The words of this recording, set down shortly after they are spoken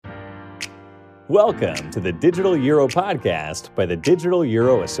Welcome to the Digital Euro Podcast by the Digital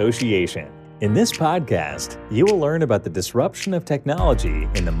Euro Association. In this podcast, you will learn about the disruption of technology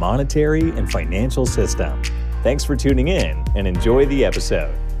in the monetary and financial system. Thanks for tuning in and enjoy the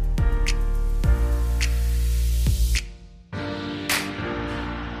episode.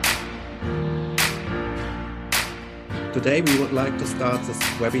 Today, we would like to start this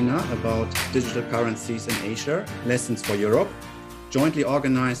webinar about digital currencies in Asia, lessons for Europe, jointly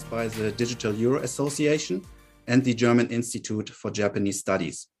organized by the Digital Euro Association and the German Institute for Japanese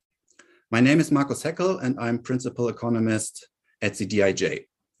Studies. My name is Markus Heckel, and I'm principal economist at the DIJ.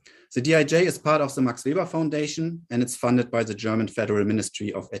 The DIJ is part of the Max Weber Foundation, and it's funded by the German Federal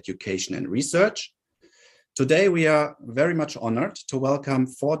Ministry of Education and Research. Today, we are very much honored to welcome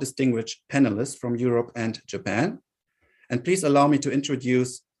 4 distinguished panelists from Europe and Japan. And please allow me to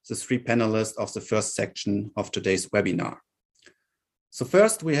introduce the 3 panelists of the first section of today's webinar. So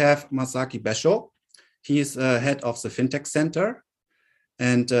first, we have Masaki Bessho. He is head of the FinTech Center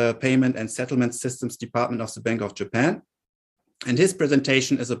and Payment and Settlement Systems Department of the Bank of Japan. And his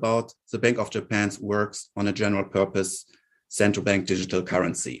presentation is about the Bank of Japan's works on a general purpose central bank digital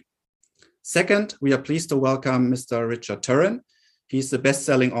currency. Second, we are pleased to welcome Mr. Richard Turrin. He's the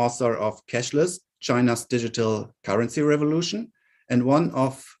best-selling author of Cashless, China's Digital Currency Revolution, and one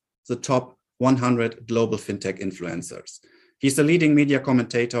of the top 100 global fintech influencers. He's the leading media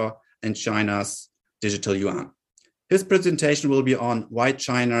commentator in China's digital yuan. His presentation will be on why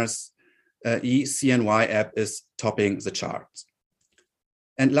China's e-CNY app is topping the charts.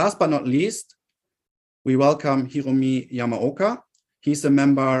 And last but not least, we welcome Hiromi Yamaoka. He's a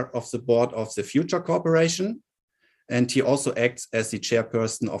member of the board of the Future Corporation, and he also acts as the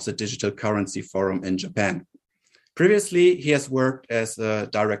chairperson of the Digital Currency Forum in Japan. Previously, he has worked as the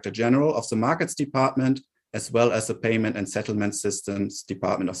Director General of the Markets Department, as well as the Payment and Settlement Systems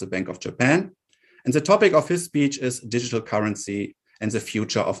Department of the Bank of Japan. And the topic of his speech is digital currency and the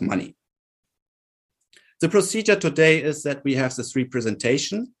future of money. The procedure today is that we have the 3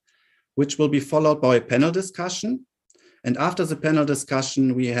 presentations, which will be followed by a panel discussion. And after the panel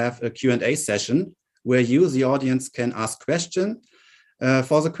discussion, we have a Q&A session where you, the audience, can ask questions.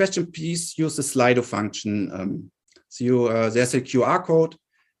 For the question, please use the Slido function. There's a QR code,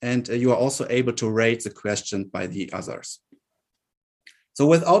 and you are also able to rate the question by the others. So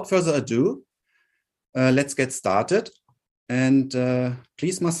without further ado, let's get started. And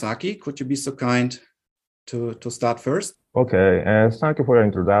please, Masaki, could you be so kind to start first? Okay, thank you for your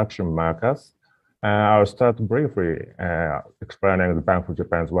introduction, Marcus. I'll start briefly explaining the Bank of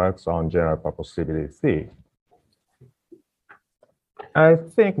Japan's works on general purpose CBDC. I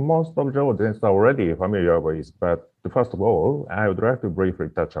think most of the audience are already familiar with, but first of all, I would like to briefly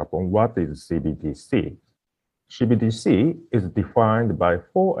touch upon what is CBDC. CBDC is defined by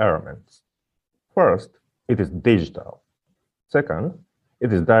 4 elements. First, it is digital. Second,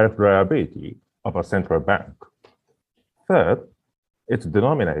 it is direct liability of a central bank. Third, it's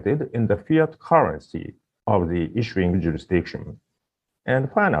denominated in the fiat currency of the issuing jurisdiction. And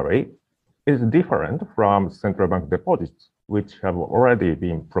finally, it is different from central bank deposits, which have already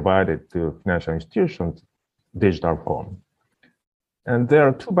been provided to financial institutions in digital form. And there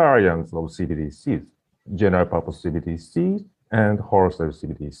are 2 variants of CBDCs, general purpose CBDC and wholesale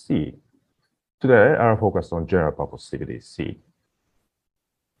CBDC. Today, I'll focus on general purpose CBDC.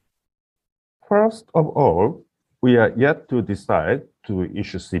 First of all, we are yet to decide to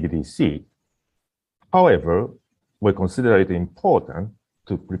issue CBDC. However, we consider it important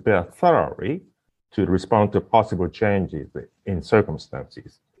to prepare thoroughly to respond to possible changes in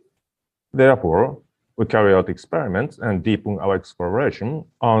circumstances. Therefore, we carry out experiments and deepen our exploration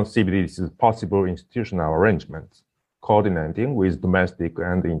on CBDC's possible institutional arrangements, coordinating with domestic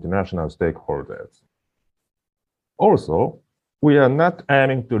and international stakeholders. Also, we are not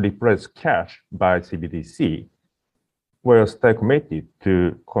aiming to replace cash by CBDC. We stay committed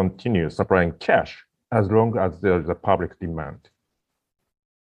to continue supplying cash as long as there is a public demand.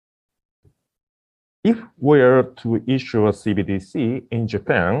 If we are to issue a CBDC in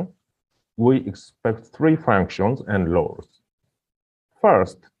Japan, we expect 3 functions and laws.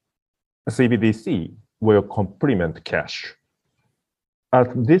 First, a CBDC will complement cash. As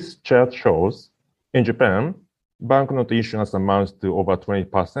this chart shows, in Japan, banknote issuance amounts to over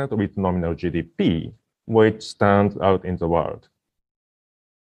 20% of its nominal GDP, which stands out in the world.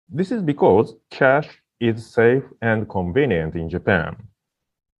 This is because cash is safe and convenient in Japan.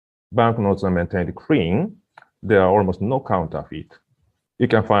 Banknotes are maintained clean. There are almost no counterfeit. You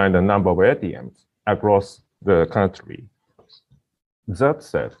can find a number of ATMs across the country. That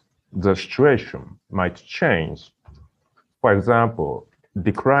said, the situation might change. For example,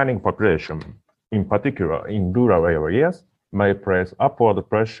 declining population in particular in rural areas, may place upward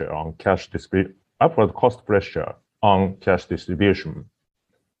cost pressure on cash distribution.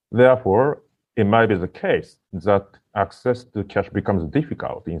 Therefore, it might be the case that access to cash becomes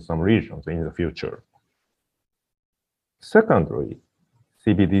difficult in some regions in the future. Secondly,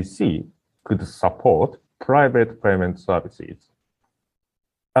 CBDC could support private payment services.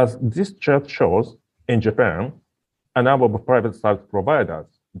 As this chart shows, in Japan, a number of private service providers,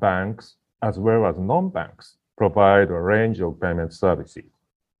 banks, as well as non-banks, provide a range of payment services.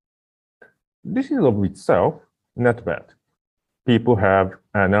 This is of itself not bad. People have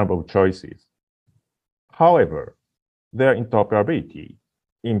a number of choices. However, their interoperability,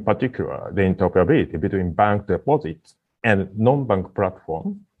 in particular the interoperability between bank deposits and non-bank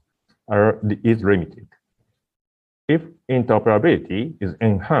platforms, is limited. If interoperability is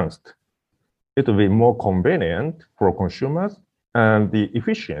enhanced, it will be more convenient for consumers, and the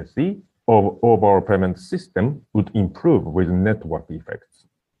efficiency of overall payment system would improve with network effects.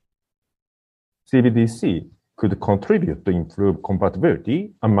 CBDC could contribute to improve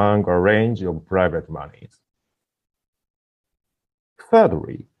compatibility among a range of private monies.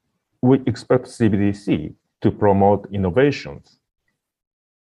 Thirdly, we expect CBDC to promote innovations.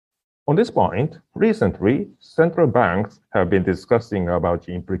 On this point, recently, central banks have been discussing about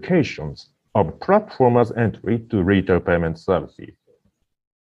the implications of platformers' entry to retail payment services.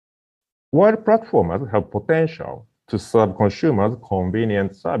 While platformers have potential to serve consumers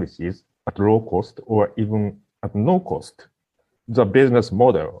convenient services at low cost or even at no cost, the business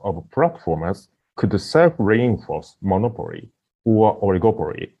model of platformers could self-reinforce monopoly or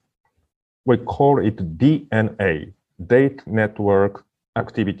oligopoly. We call it DNA, Data Network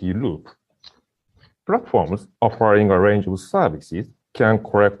Activity Loop. Platforms offering a range of services can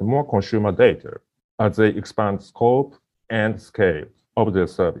collect more consumer data as they expand scope and scale of their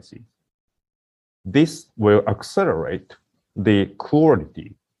services. This will accelerate the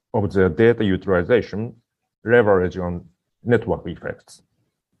quality of their data utilization, leverage on network effects.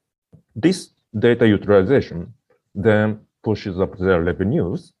 This data utilization then pushes up their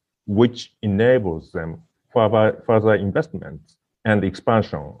revenues, which enables them further investments and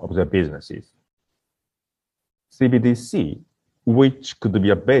expansion of their businesses. CBDC, which could be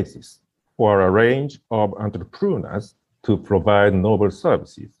a basis for a range of entrepreneurs to provide novel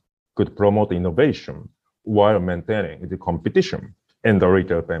services, could promote innovation while maintaining the competition in the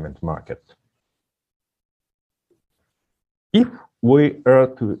retail payment market. If we are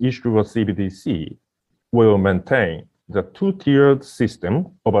to issue a CBDC, we will maintain the two-tiered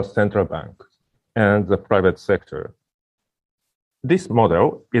system of a central bank and the private sector. This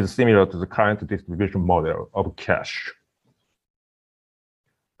model is similar to the current distribution model of cash.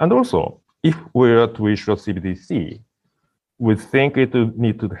 And also, if we are to issue a CBDC, we think it would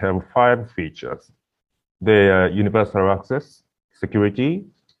need to have 5 features. They are universal access, security,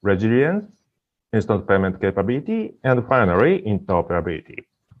 resilience, instant payment capability, and finally, interoperability.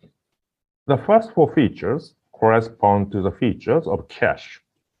 The first 4 features correspond to the features of cash.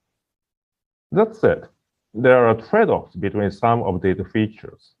 That said, there are trade-offs between some of these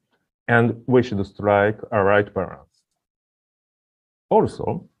features, and we should strike a right balance.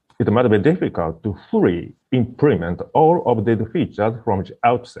 Also, it might be difficult to fully implement all of these features from the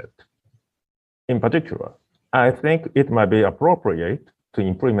outset. In particular, I think it might be appropriate to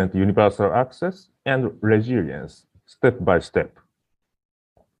implement universal access and resilience step by step.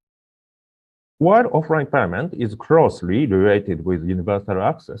 While offline payment is closely related with universal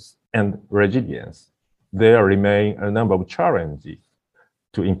access and resilience, there remain a number of challenges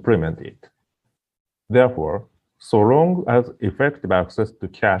to implement it. Therefore, so long as effective access to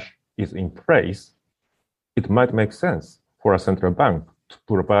cash is in place, it might make sense for a central bank to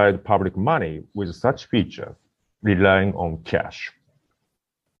provide public money with such features, relying on cash.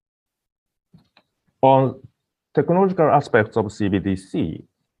 On technological aspects of CBDC,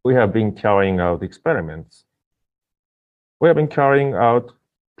 we have been carrying out experiments. We have been carrying out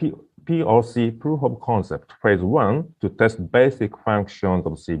POC, proof of concept, phase 1 to test basic functions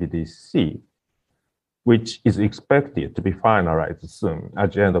of CBDC, which is expected to be finalized soon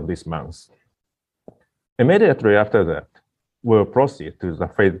at the end of this month. Immediately after that, we'll proceed to the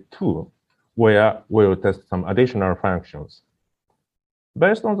phase 2, where we'll test some additional functions.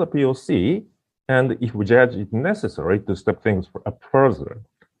 Based on the POC, and if we judge it necessary to step things up further,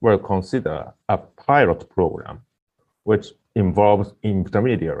 we'll consider a pilot program, which involves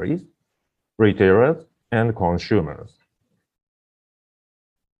intermediaries, retailers, and consumers.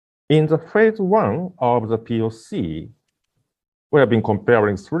 In the phase 1 of the POC, we have been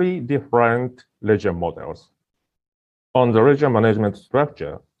comparing 3 different ledger models. On the ledger management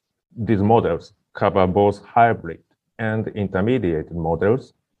structure, these models cover both hybrid and intermediate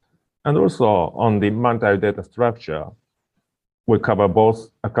models. And also on the monetary data structure, we cover both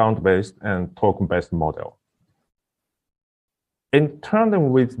account-based and token-based model. In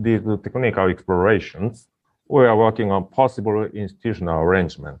tandem with these technical explorations, we are working on possible institutional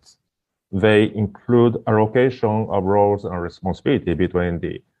arrangements. They include allocation of roles and responsibility between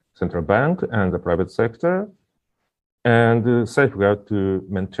the central bank and the private sector, and safeguard to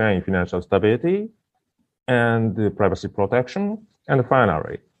maintain financial stability and privacy protection, and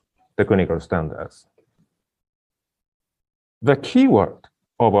finally, technical standards. The key word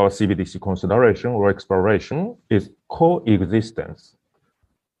of our CBDC consideration or exploration is coexistence.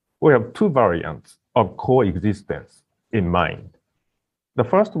 We have two variants of coexistence in mind. The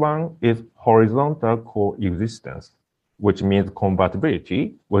first one is horizontal coexistence, which means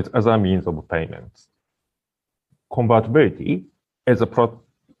compatibility with other means of payments. Compatibility is a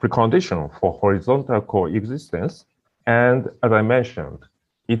precondition for horizontal coexistence, and as I mentioned,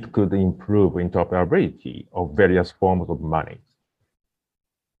 it could improve interoperability of various forms of money.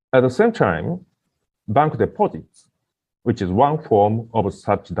 At the same time, bank deposits, which is one form of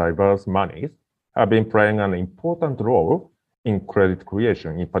such diverse monies, have been playing an important role in credit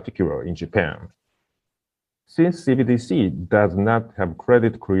creation, in particular in Japan. Since CBDC does not have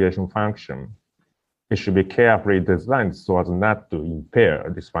credit creation function, it should be carefully designed so as not to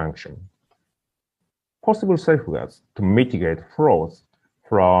impair this function. Possible safeguards to mitigate flows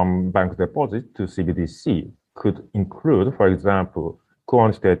from bank deposit to CBDC could include, for example,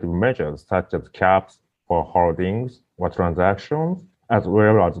 quantitative measures such as caps for holdings or transactions, as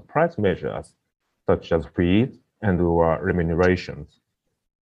well as price measures such as fees and/or remunerations.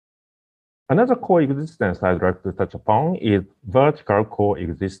 Another coexistence I'd like to touch upon is vertical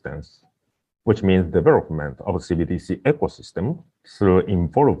coexistence, which means development of CBDC ecosystem through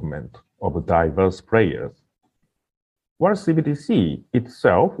involvement of diverse players. While CBDC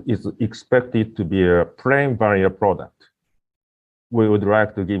itself is expected to be a plain vanilla product, we would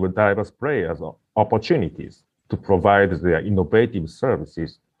like to give diverse players opportunities to provide their innovative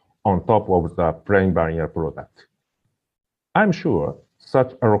services on top of the plain vanilla product. I'm sure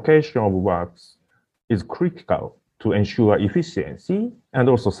such allocation of works is critical to ensure efficiency and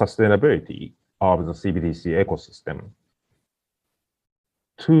also sustainability of the CBDC ecosystem.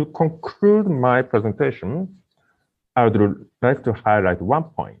 To conclude my presentation, I would like to highlight one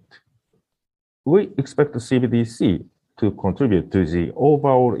point. We expect the CBDC to contribute to the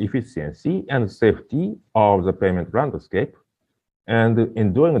overall efficiency and safety of the payment landscape, and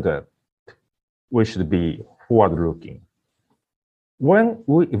in doing that, we should be forward-looking. When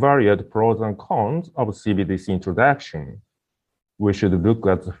we evaluate pros and cons of CBDC introduction, we should look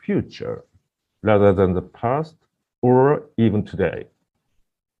at the future rather than the past or even today.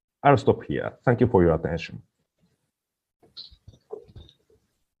 I'll stop here. Thank you for your attention.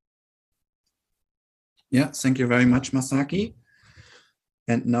 Yeah, thank you very much, Masaki.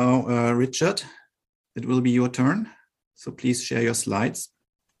 And now, Richard, it will be your turn. So please share your slides.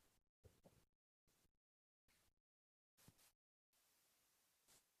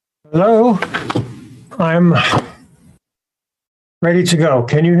 Hello, I'm ready to go.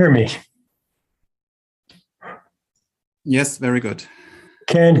 Can you hear me? Yes, very good.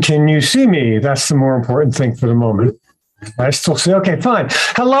 Can you see me? That's the more important thing for the moment. I still see. Okay, fine.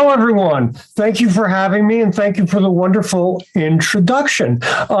 Hello, everyone. Thank you for having me, and thank you for the wonderful introduction.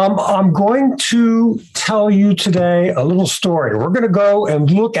 I'm going to tell you today a little story. We're going to go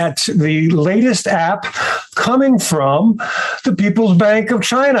and look at the latest app coming from the People's Bank of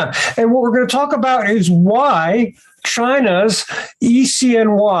China. And what we're going to talk about is why China's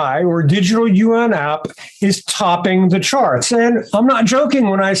e-CNY, or digital yuan app, is topping the charts. And I'm not joking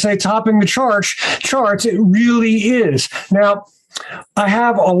when I say topping the charts, it really is. Now, I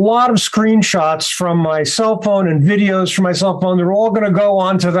have a lot of screenshots from my cell phone and videos from my cell phone. They're all going to go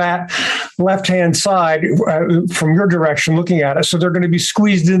onto that left-hand side from your direction looking at it. So they're going to be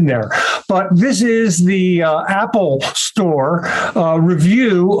squeezed in there. But this is the Apple Store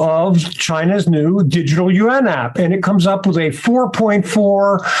review of China's new digital yuan app. And it comes up with a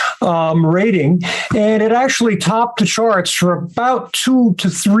 4.4 rating. And it actually topped the charts for about 2 to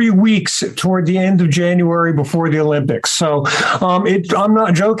 3 weeks toward the end of January before the Olympics. So I'm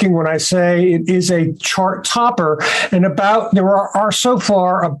not joking when I say it is a chart topper, and there are so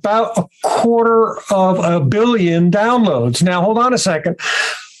far about 250 million downloads. Now, hold on a second.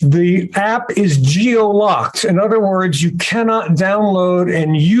 The app is geo-locked. In other words, you cannot download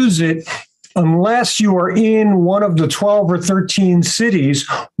and use it unless you are in one of the 12 or 13 cities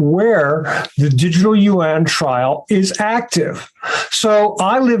where the digital yuan trial is active. So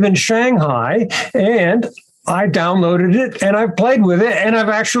I live in Shanghai, and I downloaded it and I've played with it, and I've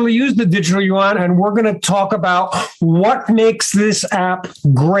actually used the digital yuan, and we're going to talk about what makes this app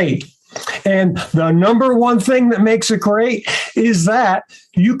great. And the number one thing that makes it great is that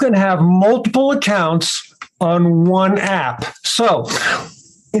you can have multiple accounts on one app. So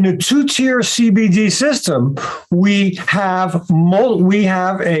in a two-tier CBD system, we have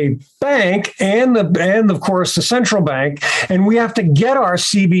a bank and of course the central bank, and we have to get our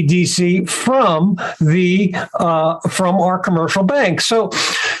CBDC from our commercial bank. So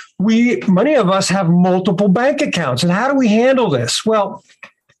many of us have multiple bank accounts, and how do we handle this? Well,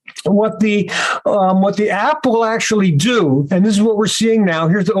 what the app will actually do, and this is what we're seeing now.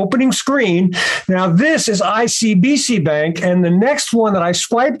 Here's the opening screen. Now, this is ICBC Bank, and the next one that I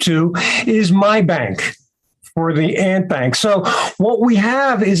swipe to is my bank for the Ant Bank. So what we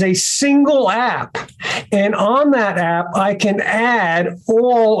have is a single app, and on that app, I can add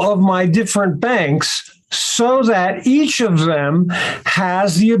all of my different banks, so that each of them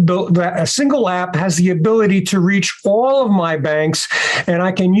has the ability, a single app has the ability to reach all of my banks, and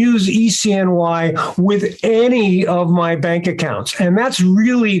I can use e-CNY with any of my bank accounts. And that's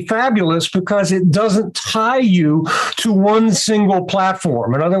really fabulous because it doesn't tie you to one single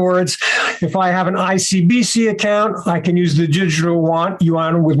platform. In other words, if I have an ICBC account, I can use the digital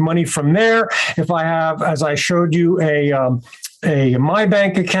yuan with money from there. If I have, as I showed you, a my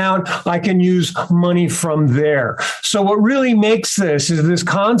bank account, I can use money from there. So what really makes this is this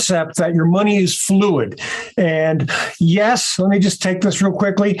concept that your money is fluid. And yes, let me just take this real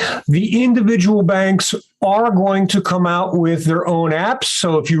quickly. The individual banks are going to come out with their own apps.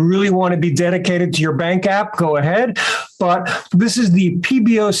 So if you really want to be dedicated to your bank app, go ahead. But this is the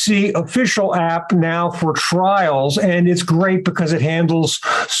PBOC official app now for trials, and it's great because it handles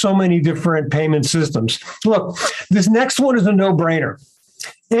so many different payment systems. Look, this next one is a no-brainer.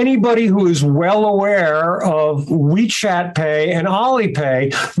 Anybody who is well aware of WeChat Pay and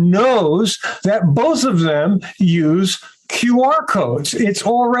Alipay knows that both of them use QR codes. It's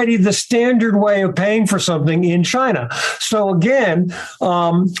already the standard way of paying for something in China. So again,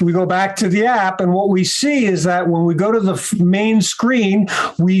 we go back to the app, and what we see is that when we go to the main screen,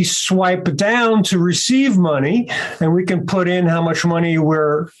 we swipe down to receive money, and we can put in how much money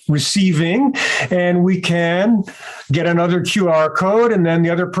we're receiving, and we can get another QR code, and then the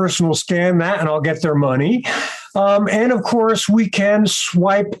other person will scan that, and I'll get their money. And of course, we can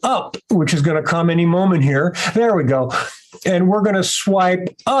swipe up, which is going to come any moment here. There we go. And we're going to swipe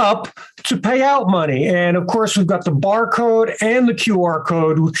up to pay out money. And of course, we've got the barcode and the QR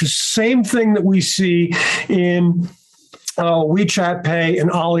code, which is the same thing that we see in WeChat Pay and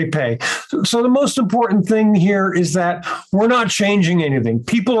Alipay. So the most important thing here is that we're not changing anything.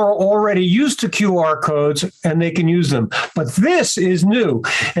 People are already used to QR codes and they can use them. But this is new.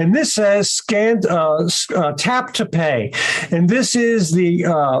 And this says tap to pay. And this is the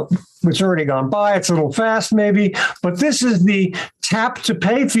it's already gone by. It's a little fast maybe, but this is the tap to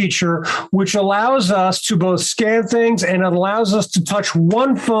pay feature, which allows us to both scan things and it allows us to touch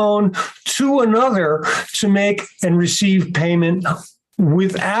one phone to another to make and receive payment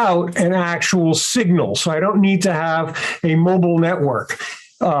without an actual signal. So I don't need to have a mobile network.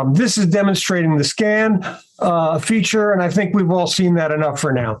 This is demonstrating the scan feature, and I think we've all seen that enough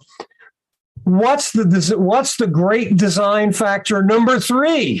for now. What's the great design factor number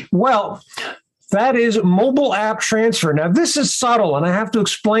 3? Well, that is mobile app transfer. Now, this is subtle, and I have to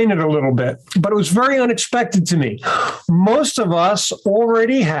explain it a little bit, but it was very unexpected to me. Most of us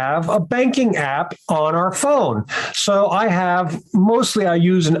already have a banking app on our phone. So I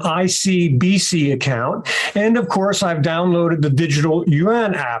use an ICBC account, and of course, I've downloaded the digital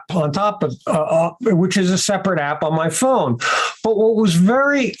yuan app on top of, which is a separate app on my phone. But what was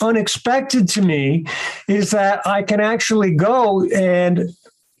very unexpected to me is that I can actually go and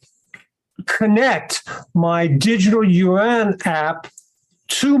connect my digital yuan app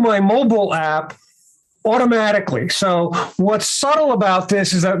to my mobile app automatically. So what's subtle about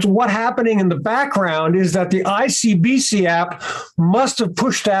this is that what's happening in the background is that the ICBC app must have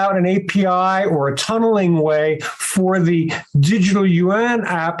pushed out an API or a tunneling way for the digital yuan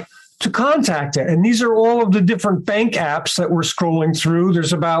app to contact it. And these are all of the different bank apps that we're scrolling through.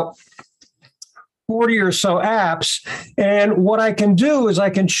 There's about 40 or so apps. And what I can do is I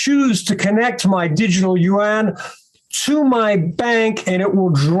can choose to connect my digital yuan to my bank, and it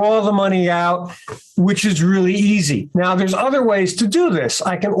will draw the money out, which is really easy. Now, there's other ways to do this.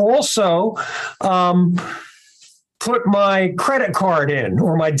 I can also put my credit card in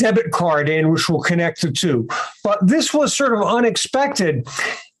or my debit card in, which will connect the two. But this was sort of unexpected.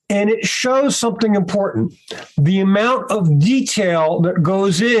 And it shows something important. The amount of detail that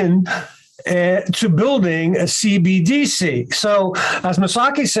goes in to building a CBDC. So as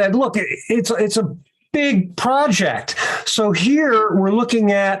Masaki said, look, it's a big project. So here we're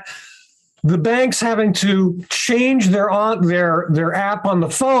looking at the banks having to change their app on the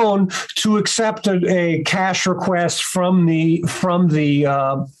phone to accept a cash request from the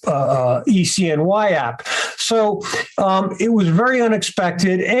e-CNY app. So it was very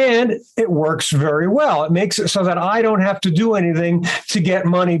unexpected, and it works very well. It makes it so that I don't have to do anything to get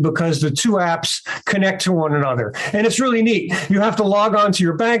money because the two apps connect to one another. And it's really neat. You have to log on to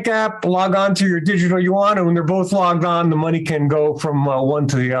your bank app, log on to your digital yuan, and when they're both logged on, the money can go from one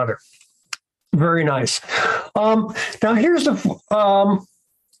to the other. Very nice. Now, here's the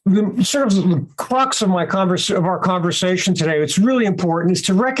sort of the crux of our conversation today. It's really important is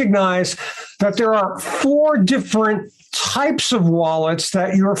to recognize that there are 4 different types of wallets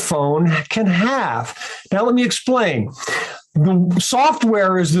that your phone can have. Now, let me explain. The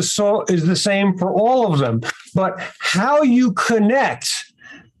software is the same for all of them, but how you connect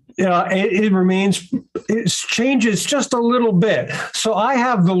it changes just a little bit. So I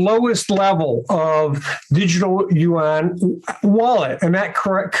have the lowest level of digital yuan wallet, and that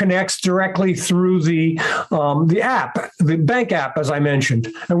connects directly through the app, the bank app, as I mentioned.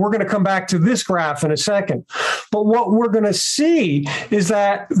 And we're going to come back to this graph in a second. But what we're going to see is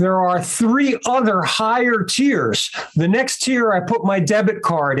that there are 3 other higher tiers. The next tier, I put my debit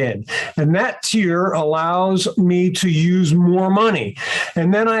card in, and that tier allows me to use more money.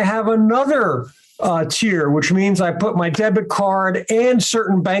 And then I have another tier, which means I put my debit card and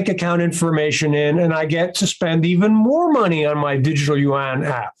certain bank account information in, and I get to spend even more money on my digital yuan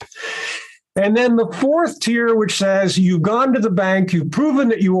app. And then the 4th tier, which says you've gone to the bank, you've proven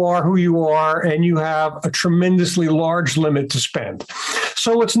that you are who you are, and you have a tremendously large limit to spend.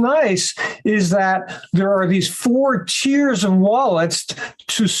 So what's nice is that there are these 4 tiers of wallets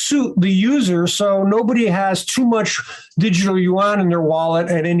to suit the user, so nobody has too much digital yuan in their wallet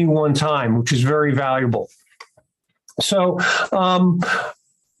at any one time, which is very valuable. So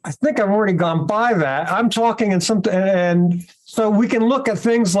I think I've already gone by that. I'm talking in something, and so we can look at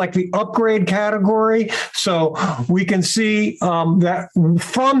things like the upgrade category. So we can see that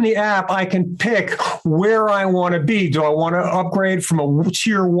from the app, I can pick where I want to be. Do I want to upgrade from a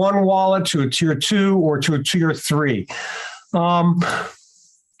tier 1 wallet to a tier 2 or to a tier 3? One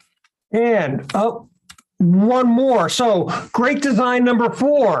more. So great design number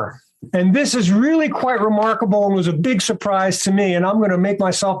 4. And this is really quite remarkable and was a big surprise to me. And I'm going to make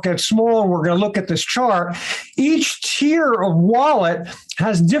myself get small, and we're going to look at this chart. Each tier of wallet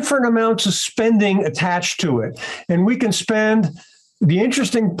has different amounts of spending attached to it. And we can spend, the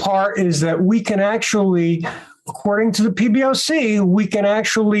interesting part is that we can actually, according to the PBOC, we can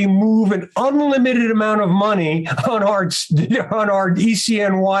actually move an unlimited amount of money on our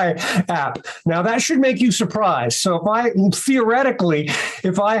e-CNY app. Now, that should make you surprised. So if I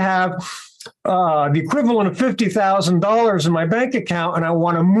have the equivalent of $50,000 in my bank account and I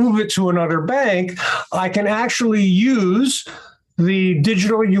want to move it to another bank, I can actually use the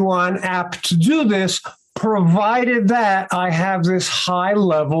digital yuan app to do this, provided that I have this high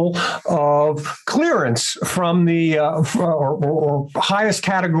level of clearance from the or highest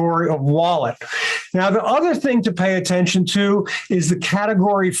category of wallet. Now, the other thing to pay attention to is the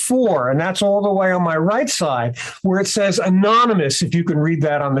category 4, and that's all the way on my right side, where it says anonymous, if you can read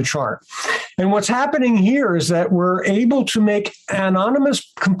that on the chart. And what's happening here is that we're able to make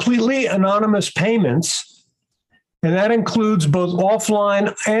completely anonymous payments, and that includes both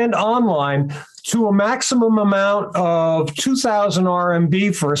offline and online, to a maximum amount of 2,000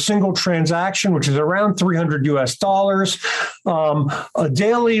 RMB for a single transaction, which is around $300 US, a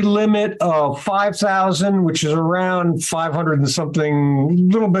daily limit of 5,000, which is around 500 and something,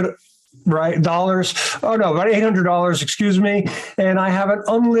 little bit, right, dollars. Oh, no, about $800, excuse me. And I have an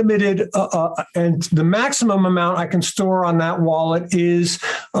unlimited, and the maximum amount I can store on that wallet is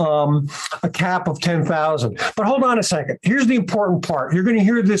a cap of 10,000. But hold on a second. Here's the important part. You're going to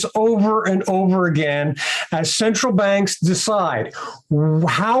hear this over and over again as central banks decide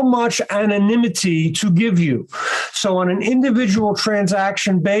how much anonymity to give you. So on an individual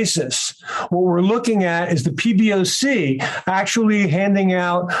transaction basis, what we're looking at is the PBOC actually handing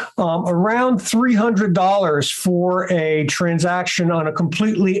out around $300 for a transaction on a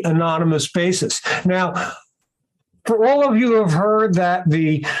completely anonymous basis. Now, For all of you who have heard that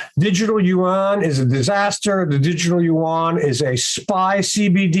the digital yuan is a disaster, the digital yuan is a spy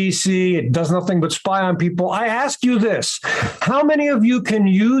CBDC, it does nothing but spy on people, I ask you this. How many of you can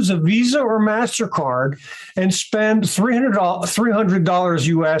use a Visa or MasterCard and spend $300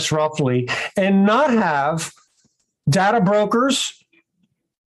 US roughly and not have data brokers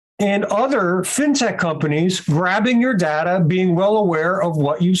and other fintech companies grabbing your data, being well aware of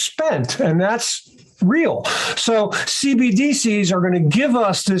what you spent? And that's real. So CBDCs are going to give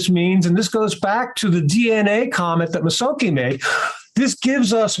us this means, and this goes back to the DNA comment that Masaki made. This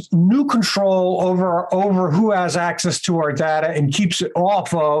gives us new control over who has access to our data and keeps it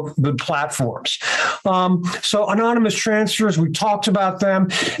off of the platforms. So anonymous transfers, we talked about them.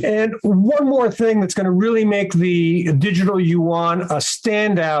 And one more thing that's going to really make the digital yuan a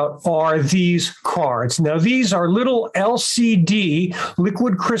standout are these cards. Now, these are little LCD,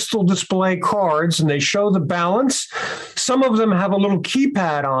 liquid crystal display cards, and they show the balance. Some of them have a little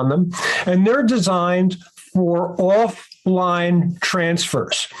keypad on them, and they're designed for offline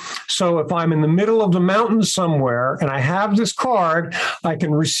transfers. So if I'm in the middle of the mountains somewhere and I have this card, I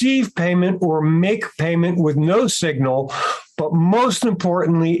can receive payment or make payment with no signal. But most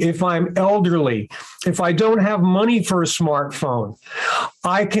importantly, if I'm elderly, if I don't have money for a smartphone,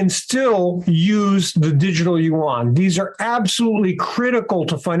 I can still use the digital yuan. These are absolutely critical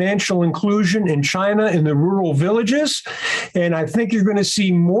to financial inclusion in China, in the rural villages. And I think you're going to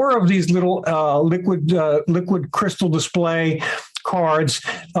see more of these little liquid crystal display cards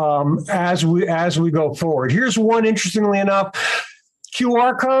as we go forward. Here's one, interestingly enough.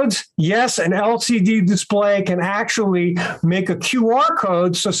 QR codes, yes, an LCD display can actually make a QR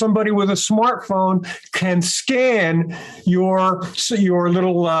code so somebody with a smartphone can scan your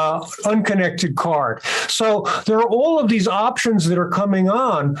little unconnected card. So there are all of these options that are coming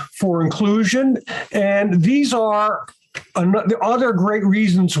on for inclusion, and these are the other great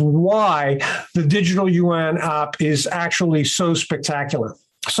reasons why the digital yuan app is actually so spectacular.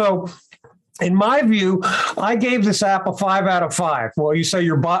 So in my view, I gave this app a 5 out of 5. Well, you say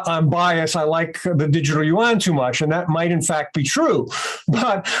I'm biased. I like the digital yuan too much, and that might in fact be true.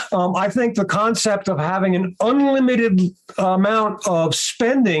 But I think the concept of having an unlimited amount of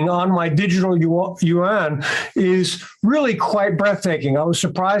spending on my digital yuan is really quite breathtaking. I was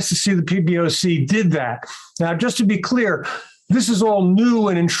surprised to see the PBOC did that. Now, just to be clear, this is all new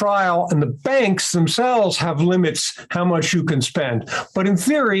and in trial, and the banks themselves have limits how much you can spend. But in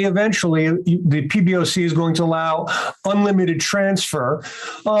theory, eventually, the PBOC is going to allow unlimited transfer.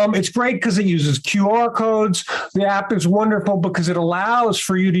 It's great because it uses QR codes. The app is wonderful because it allows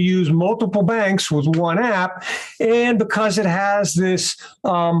for you to use multiple banks with one app, and because it has this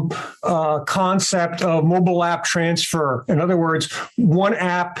concept of mobile app transfer. In other words, one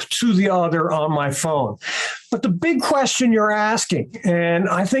app to the other on my phone. But the big question you're asking, and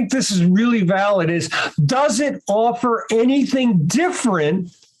I think this is really valid, is does it offer anything different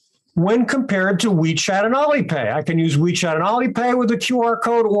when compared to WeChat and Alipay? I can use WeChat and Alipay with a QR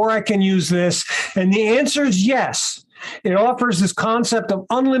code, or I can use this. And the answer is yes. It offers this concept of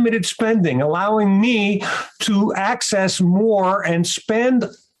unlimited spending, allowing me to access more and spend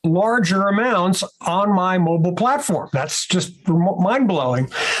larger amounts on my mobile platform. That's just mind-blowing.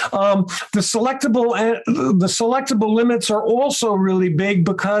 The selectable limits are also really big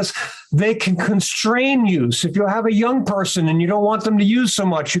because they can constrain use. If you have a young person and you don't want them to use so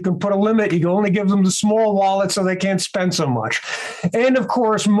much, you can put a limit. You can only give them the small wallet so they can't spend so much. And of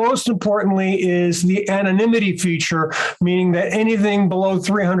course, most importantly is the anonymity feature, meaning that anything below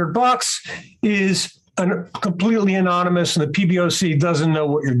 $300 is completely anonymous, and the PBOC doesn't know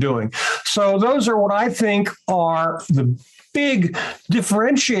what you're doing. So those are what I think are the big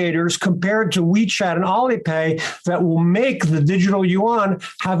differentiators compared to WeChat and Alipay that will make the digital yuan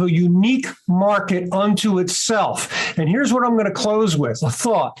have a unique market unto itself. And here's what I'm going to close with, a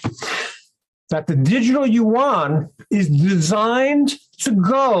thought that the digital yuan is designed to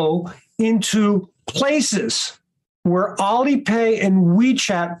go into places where Alipay and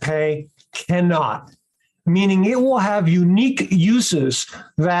WeChat Pay cannot. Meaning it will have unique uses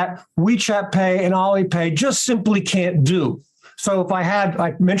that WeChat Pay and Alipay just simply can't do. So if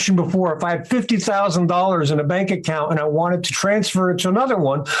I mentioned before, if I had $50,000 in a bank account and I wanted to transfer it to another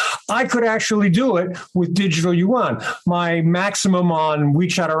one, I could actually do it with digital yuan. My maximum on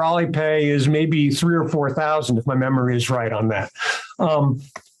WeChat or Alipay is maybe $3,000 or $4,000, if my memory is right on that.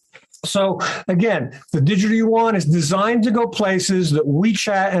 So again, the digital yuan is designed to go places that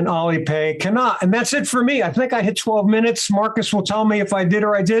WeChat and Alipay cannot. And that's it for me. I think I hit 12 minutes. Marcus will tell me if I did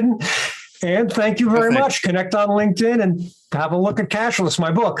or I didn't. And thank you very much. Connect on LinkedIn and have a look at Cashless,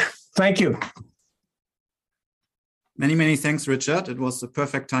 my book. Thank you. Many, many thanks, Richard. It was the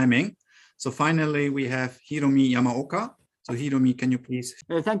perfect timing. So finally, we have Hiromi Yamaoka. So Hiromi, can you please?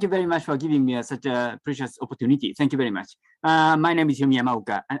 Thank you very much for giving me such a precious opportunity. Thank you very much. My name is Hiromi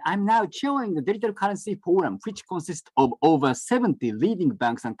Yamaoka, and I'm now chairing the Digital Currency Forum, which consists of over 70 leading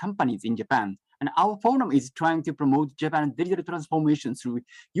banks and companies in Japan. And our forum is trying to promote Japan's digital transformation through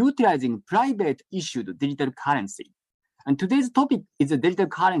utilizing private issued digital currency. And today's topic is the digital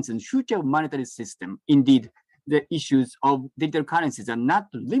currency and future of monetary system. Indeed, the issues of digital currencies are not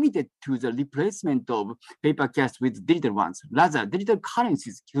limited to the replacement of paper cash with digital ones. Rather, digital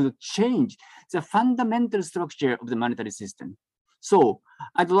currencies could change the fundamental structure of the monetary system. So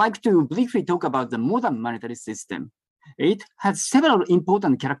I'd like to briefly talk about the modern monetary system. It has several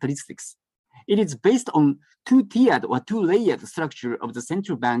important characteristics. It is based on two-tiered or two-layered structure of the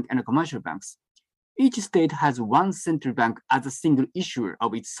central bank and the commercial banks. Each state has one central bank as a single issuer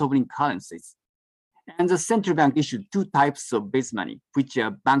of its sovereign currencies. And the central bank issued two types of base money, which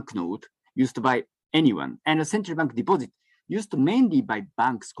are banknote used by anyone, and a central bank deposit used mainly by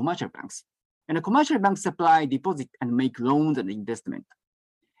banks, commercial banks. And the commercial banks supply deposit and make loans and investment.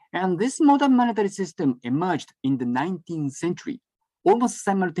 And this modern monetary system emerged in the 19th century, almost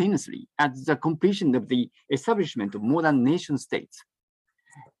simultaneously at the completion of the establishment of modern nation states.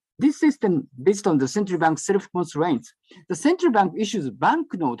 This system, based on the central bank self-constraints, the central bank issues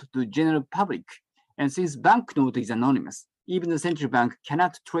banknote to general public. And since banknote is anonymous, even the central bank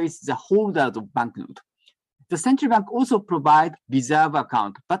cannot trace the holders of banknote. The central bank also provides reserve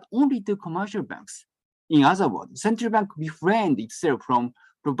account, but only to commercial banks. In other words, central bank refrained itself from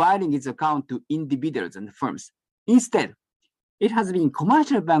providing its account to individuals and firms. Instead, it has been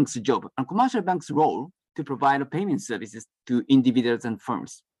commercial banks' job and commercial banks' role to provide payment services to individuals and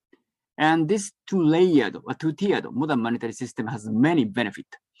firms. And this two-layered or two-tiered modern monetary system has many benefits.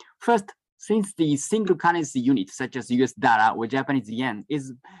 First, since the single currency unit, such as US dollar or Japanese yen,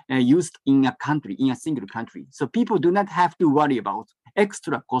 is used in a single country, so people do not have to worry about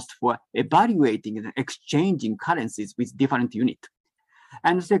extra cost for evaluating and exchanging currencies with different units.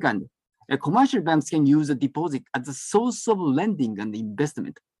 And second, commercial banks can use a deposit as a source of lending and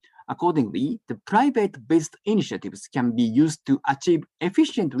investment. Accordingly, the private-based initiatives can be used to achieve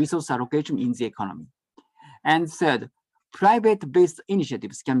efficient resource allocation in the economy. And third, private-based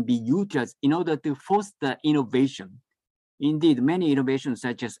initiatives can be utilized in order to foster innovation. Indeed, many innovations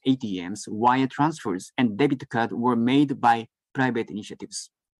such as ATMs, wire transfers, and debit cards were made by private initiatives.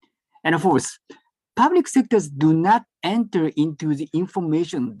 And fourth, public sectors do not enter into the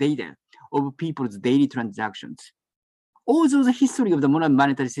information data of people's daily transactions. Although the history of the modern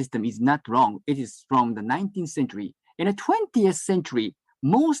monetary system is not wrong, it is from the 19th century. In the 20th century,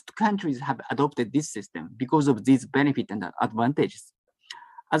 most countries have adopted this system because of these benefits and advantages.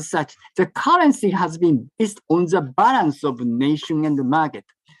 As such, the currency has been based on the balance of nation and the market.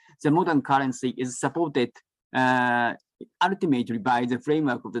 The modern currency is supported ultimately by the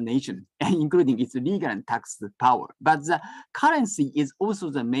framework of the nation, including its legal and tax power. But the currency is also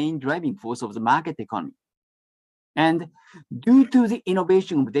the main driving force of the market economy. And due to the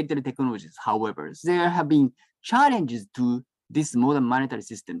innovation of digital technologies, however, there have been challenges to this modern monetary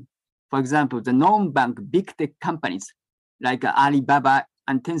system. For example, the non-bank big tech companies like Alibaba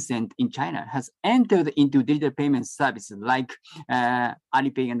and Tencent in China has entered into digital payment services like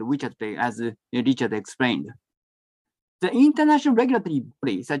Alipay and WeChat Pay, as Richard explained. The international regulatory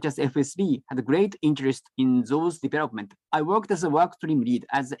bodies such as FSB had a great interest in those developments. I worked as a workstream lead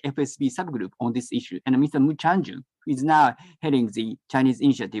as the FSB subgroup on this issue, and Mr. Mu Changjun is now heading the Chinese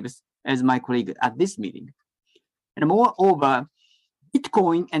initiatives as my colleague at this meeting. And moreover,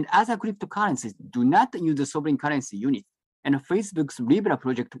 Bitcoin and other cryptocurrencies do not use the sovereign currency unit, and Facebook's Libra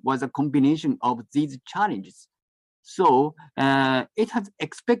project was a combination of these challenges. So it has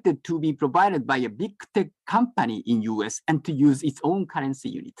expected to be provided by a big tech company in US and to use its own currency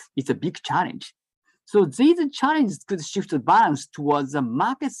unit. It's a big challenge. So these challenges could shift the balance towards the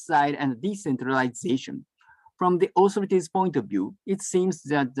market side and decentralization. From the authorities' point of view, it seems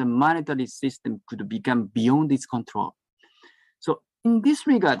that the monetary system could become beyond its control. So in this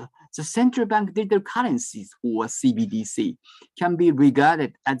regard, the central bank digital currencies, or CBDC, can be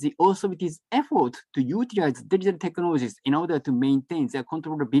regarded as the authorities' effort to utilize digital technologies in order to maintain the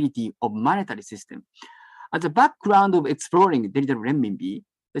controllability of monetary system. As a background of exploring digital renminbi,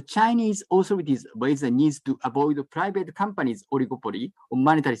 the Chinese authorities raised the need to avoid private companies' oligopoly of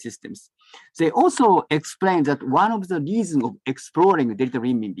monetary systems. They also explained that one of the reasons of exploring digital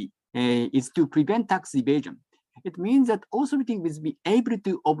renminbi is to prevent tax evasion. It means that authorities will be able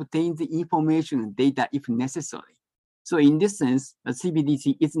to obtain the information and data if necessary. So in this sense, a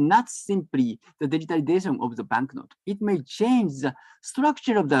CBDC is not simply the digitalization of the banknote. It may change the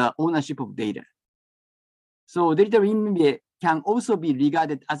structure of the ownership of data. So digital renminbi can also be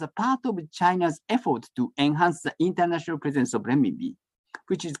regarded as a part of China's effort to enhance the international presence of renminbi,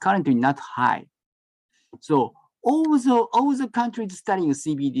 which is currently not high. So although all the countries studying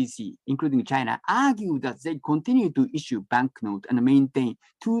CBDC, including China, argue that they continue to issue banknotes and maintain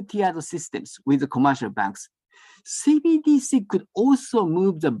two-tiered systems with the commercial banks, CBDC could also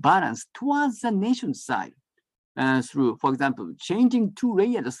move the balance towards the nation side through, for example, changing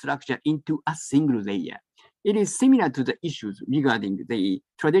two-layered structure into a single layer. It is similar to the issues regarding the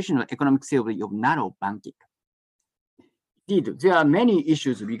traditional economic theory of narrow banking. Indeed, there are many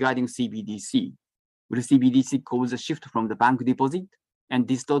issues regarding CBDC. Will CBDC cause a shift from the bank deposit and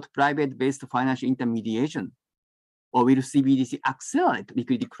distort private-based financial intermediation? Or will CBDC accelerate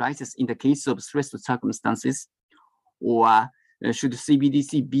liquidity crisis in the case of stressed circumstances? Or should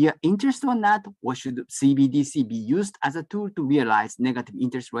CBDC bear interest or not? Or should CBDC be used as a tool to realize negative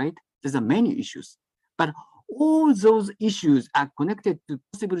interest rate? There's many issues. But all those issues are connected to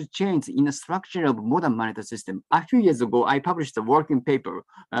possible change in the structure of modern monetary system. A few years ago, I published a working paper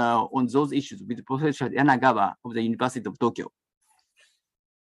on those issues with Professor Yanagawa of the University of Tokyo.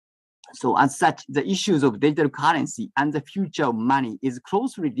 So as such, the issues of digital currency and the future of money is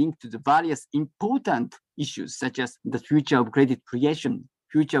closely linked to the various important issues such as the future of credit creation,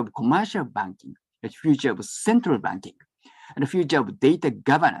 future of commercial banking, the future of central banking, and the future of data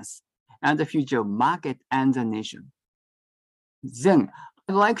governance, and the future of market and the nation. Then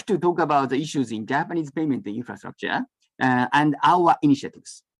I'd like to talk about the issues in Japanese payment infrastructure and our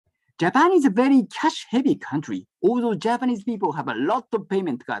initiatives. Japan is a very cash-heavy country. Although Japanese people have a lot of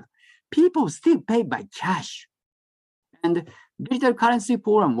payment cards, people still pay by cash. And Digital Currency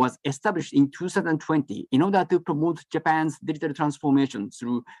Forum was established in 2020 in order to promote Japan's digital transformation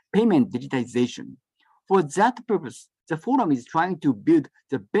through payment digitization. For that purpose, the forum is trying to build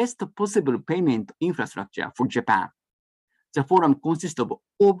the best possible payment infrastructure for Japan. The forum consists of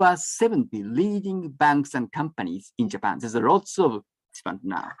over 70 leading banks and companies in Japan. There's lots of participants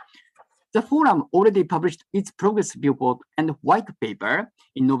now. The forum already published its progress report and white paper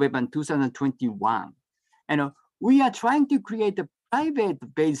in November 2021. And we are trying to create a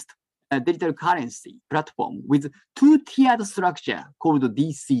private-based digital currency platform with two-tiered structure called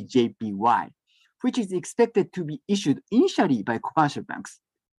DCJPY, which is expected to be issued initially by commercial banks.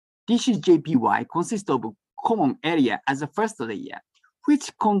 DCJPY consists of a common area as the first layer,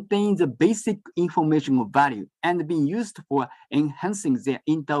 which contains the basic information of value and being used for enhancing their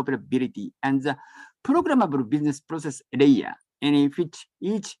interoperability, and the programmable business process layer, in which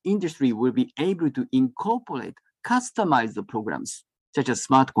each industry will be able to incorporate customized programs, such as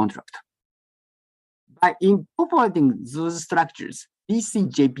smart contract. By incorporating those structures,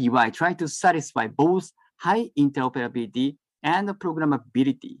 DCJPY try to satisfy both high interoperability and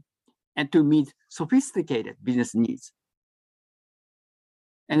programmability, and to meet sophisticated business needs.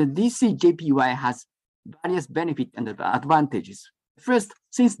 And DCJPY has various benefits and advantages. First,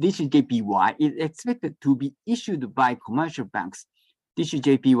 since DCJPY is expected to be issued by commercial banks,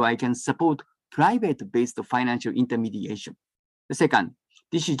 DCJPY can support private-based financial intermediation. The second,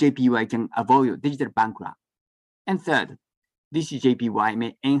 DCJPY can avoid digital bank run. And third, DCJPY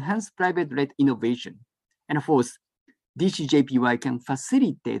may enhance private-led innovation. And fourth, DCJPY can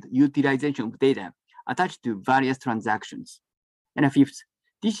facilitate utilization of data attached to various transactions. And fifth,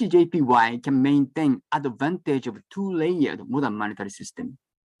 DCJPY can maintain advantage of two-layered modern monetary system.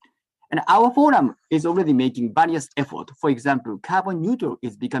 And our forum is already making various efforts. For example, carbon neutral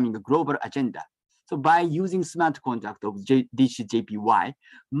is becoming a global agenda. So by using smart contract of DCJPY,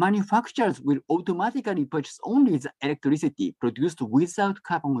 manufacturers will automatically purchase only the electricity produced without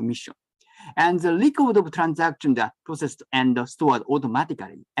carbon emission. And the record of transactions are processed and stored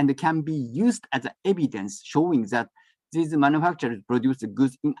automatically and can be used as evidence showing that these manufacturers produce the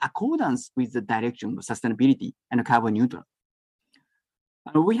goods in accordance with the direction of sustainability and carbon neutral.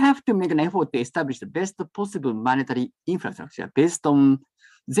 And we have to make an effort to establish the best possible monetary infrastructure based on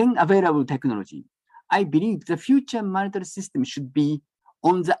then available technology. I believe the future monetary system should be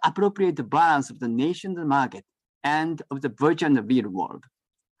on the appropriate balance of the nation's market and of the virtual and real world.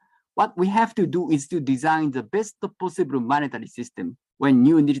 What we have to do is to design the best possible monetary system when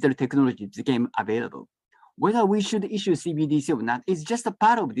new digital technologies became available. Whether we should issue CBDC or not is just a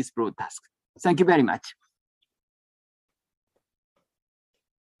part of this broad task. Thank you very much.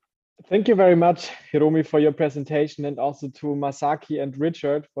 Thank you very much, Hiromi, for your presentation, and also to Masaki and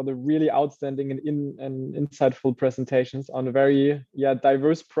Richard for the really outstanding and insightful presentations on a very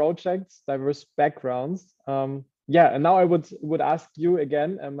diverse projects, diverse backgrounds. Yeah, and now I would ask you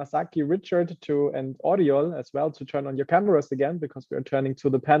again, Masaki, Richard, and Oriol as well to turn on your cameras again, because we are turning to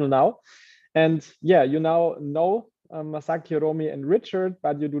the panel now. And yeah, you now know Masaki, Hiromi, and Richard,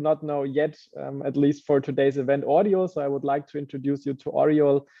 but you do not know yet, at least for today's event, Oriol. So I would like to introduce you to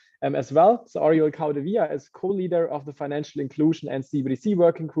Oriol as well. So Oriol Caudevilla is co-leader of the Financial Inclusion and CBDC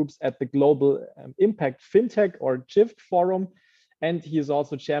working groups at the Global Impact FinTech, or GIFT Forum. And he is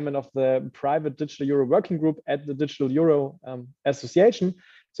also chairman of the private Digital Euro Working Group at the Digital Euro Association.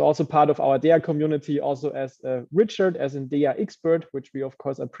 So also part of our DEA community, also as Richard, as in DEA expert, which we of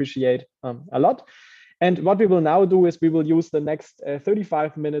course appreciate a lot. And what we will now do is we will use the next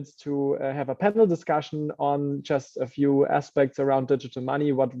 35 minutes to have a panel discussion on just a few aspects around digital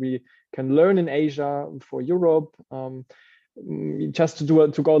money, what we can learn in Asia for Europe, just to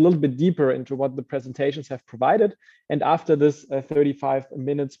go a little bit deeper into what the presentations have provided. And after this 35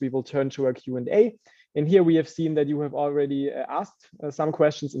 minutes, we will turn to a Q&A. And here we have seen that you have already asked some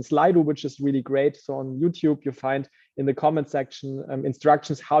questions in Slido, which is really great. So on YouTube, you find in the comment section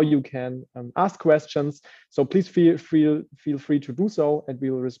instructions how you can ask questions. So please feel free to do so, and we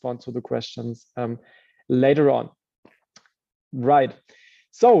will respond to the questions later on. Right.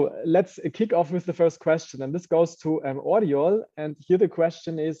 So let's kick off with the first question, and this goes to Oriol. And here the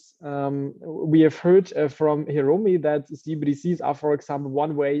question is, we have heard from Hiromi that CBDCs are, for example,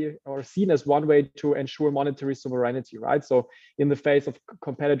 one way, or seen as one way to ensure monetary sovereignty, right? So in the face of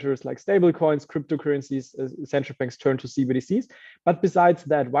competitors like stablecoins, cryptocurrencies, central banks turn to CBDCs. But besides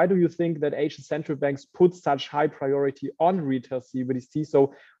that, why do you think that Asian central banks put such high priority on retail CBDCs?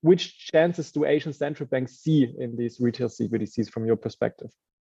 So which chances do Asian central banks see in these retail CBDCs from your perspective?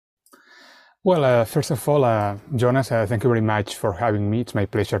 Well, first of all, Jonas, thank you very much for having me. It's my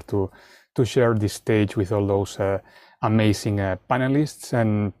pleasure to share this stage with all those amazing panelists.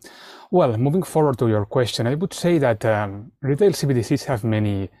 And well, moving forward to your question, I would say that retail CBDCs have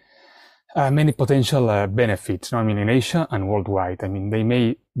many potential benefits. I mean, in Asia and worldwide. I mean, they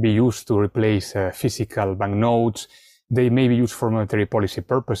may be used to replace physical banknotes. They may be used for monetary policy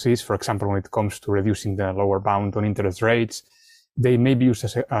purposes, for example, when it comes to reducing the lower bound on interest rates. They may be used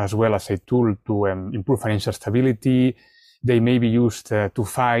as well as a tool to improve financial stability. They may be used to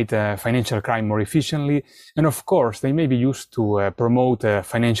fight financial crime more efficiently. And of course, they may be used to promote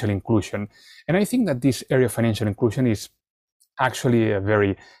financial inclusion. And I think that this area of financial inclusion is actually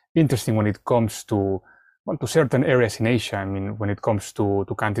very interesting when it comes to certain areas in Asia. I mean, when it comes to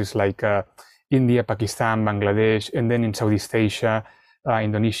countries like India, Pakistan, Bangladesh, and then in Southeast Asia,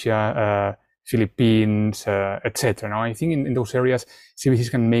 Indonesia, Philippines, etc. Now, I think in those areas, CBDCs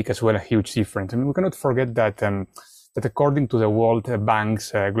can make as well a huge difference. I mean, we cannot forget that that according to the World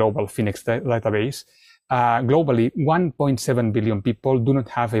Bank's Global FinTech database, globally, 1.7 billion people do not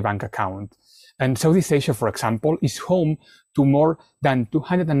have a bank account. And Southeast Asia, for example, is home to more than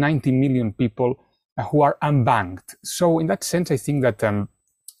 290 million people who are unbanked. So in that sense, I think that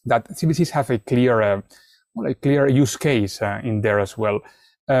that CBDCs have a clear use case in there as well.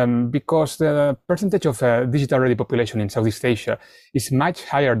 Because the percentage of digital-ready population in Southeast Asia is much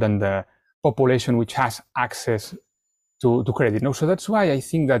higher than the population which has access to credit. So that's why I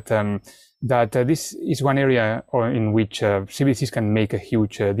think that this is one area in which CBDCs can make a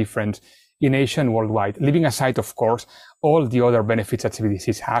huge difference in Asia and worldwide, leaving aside, of course, all the other benefits that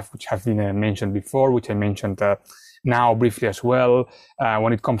CBDCs have, which have been mentioned before, which I mentioned now briefly as well,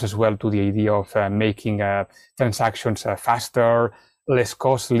 when it comes as well to the idea of making transactions faster, less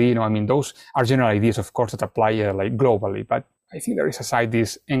costly. I mean, those are general ideas, of course, that apply like globally. But I think there is aside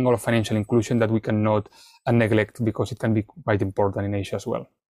this angle of financial inclusion that we cannot neglect, because it can be quite important in Asia as well.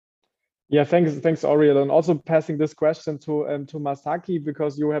 Yeah, thanks, Oriol, and also passing this question to Masaki,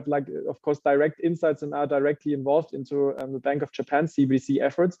 because you have, like, of course, direct insights and are directly involved into the Bank of Japan CBDC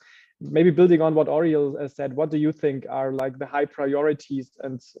efforts. Maybe building on what Oriol said, what do you think are like the high priorities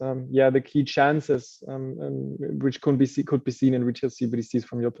and the key chances which could be seen in retail CBDCs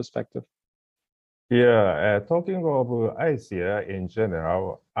from your perspective? Yeah, talking of Asia in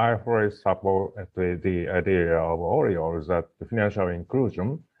general, I fully support the idea of Oriol that the financial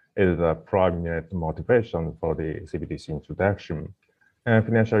inclusion is a prominent motivation for the CBDC introduction. And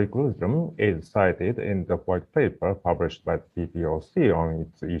financial inclusion is cited in the white paper published by the PBOC on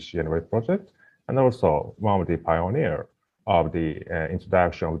its e-CNY project, and also one of the pioneers of the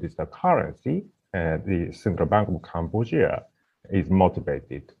introduction of digital currency, the Central Bank of Cambodia, is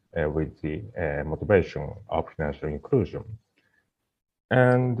motivated with the motivation of financial inclusion.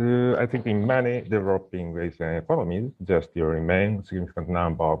 And I think in many developing Asian economies, there still remain a significant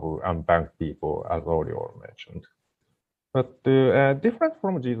number of unbanked people, as Oriol mentioned. But different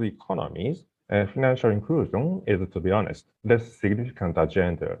from these economies, Financial inclusion is, to be honest, less significant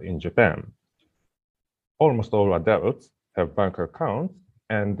agenda in Japan. Almost all adults have bank accounts,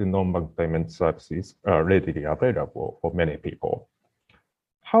 and the non-bank payment services are readily available for many people.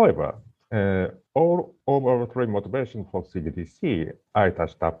 However, all over three motivations for CBDC I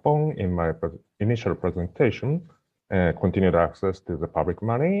touched upon in my initial presentation: continued access to the public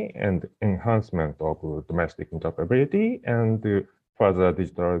money and enhancement of domestic interoperability and further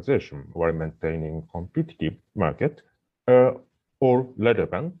digitalization while maintaining competitive market are all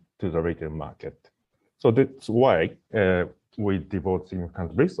relevant to the retail market. So that's why we devote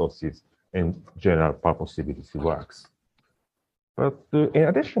significant resources in general purpose CBDC works. But in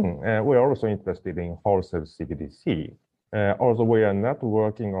addition, we're also interested in wholesale CBDC. Although we are not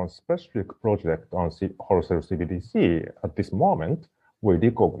working on specific project on wholesale CBDC at this moment, we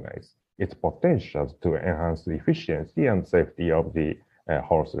recognize its potential to enhance the efficiency and safety of the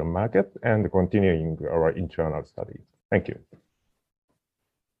wholesale market and continuing our internal studies. Thank you.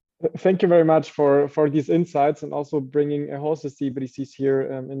 Thank you very much for these insights and also bringing wholesale CBDCs here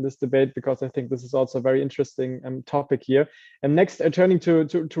in this debate, because I think this is also a very interesting topic here. And next, turning to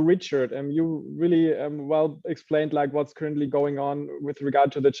Richard, you really well explained like what's currently going on with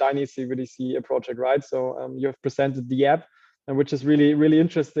regard to the Chinese CBDC project, right? So you have presented the app, which is really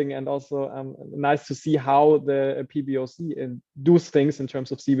interesting, and also nice to see how the PBOC does things in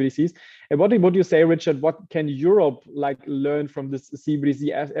terms of CBDCs. And what would you say, Richard, what can Europe like learn from this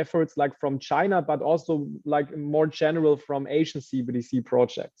CBDC efforts, like from China, but also like more general from Asian CBDC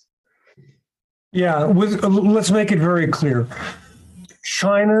projects? Yeah, let's make it very clear.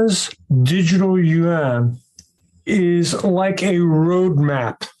 China's digital yuan is like a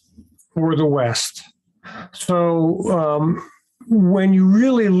roadmap for the West. So when you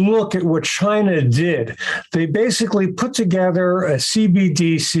really look at what China did, they basically put together a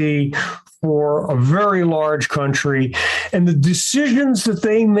CBDC for a very large country, and the decisions that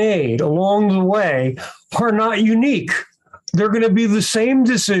they made along the way are not unique. They're going to be the same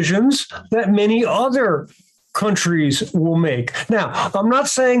decisions that many other countries will make. Now, I'm not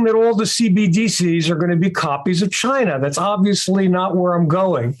saying that all the CBDCs are going to be copies of China. That's obviously not where I'm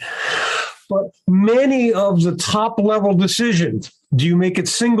going. But many of the top level decisions, do you make it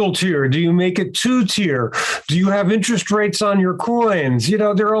single tier? Do you make it two tier? Do you have interest rates on your coins? You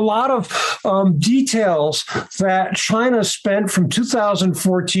know, there are a lot of details that China spent from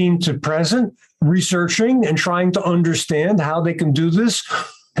 2014 to present researching and trying to understand how they can do this.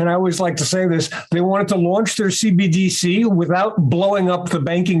 And I always like to say this, they wanted to launch their CBDC without blowing up the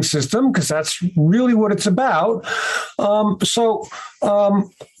banking system, because that's really what it's about. So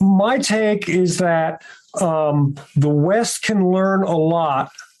my take is that the West can learn a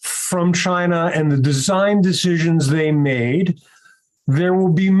lot from China and the design decisions they made. There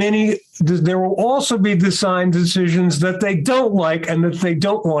will also be design decisions that they don't like and that they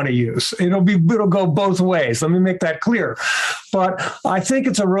don't want to use. It'll go both ways. Let me make that clear. But I think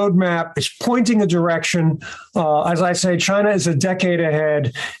it's a roadmap. It's pointing a direction. As I say, China is a decade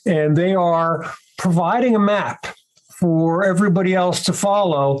ahead, and they are providing a map for everybody else to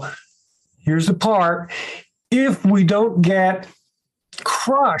follow. Here's the part. If we don't get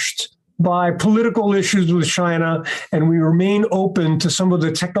crushed by political issues with China, and we remain open to some of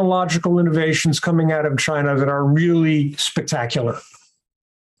the technological innovations coming out of China that are really spectacular.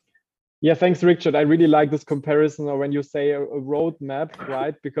 Yeah, thanks, Richard. I really like this comparison, or when you say a roadmap,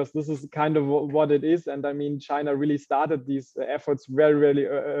 right? Because this is kind of what it is. And I mean, China really started these efforts very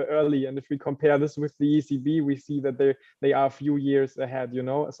early. And if we compare this with the ECB, we see that they are a few years ahead, you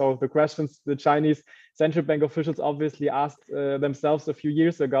know? So the questions the Chinese central bank officials obviously asked themselves a few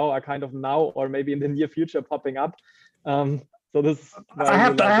years ago are kind of now, or maybe in the near future, popping up. So this, I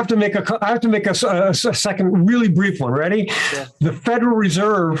have to make a second really brief one. Ready? Yeah. The Federal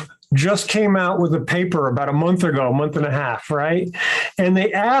Reserve just came out with a paper about a month and a half, right? And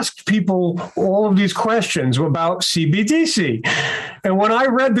they asked people all of these questions about CBDC. And when I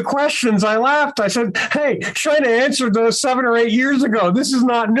read the questions, I laughed. I said, hey, China answered those 7 or 8 years ago. This is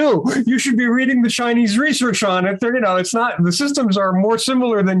not new. You should be reading the Chinese research on it. They're, it's not, the systems are more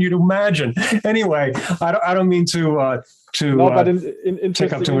similar than you'd imagine. Anyway, I don't mean to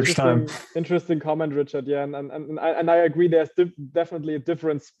take up too much time. Interesting comment, Richard. Yeah, and I agree. There's definitely a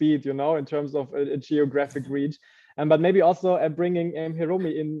different speed, in terms of a geographic reach. But maybe also bringing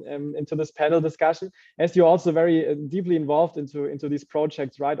Hiromi into this panel discussion, as you're also very deeply involved into these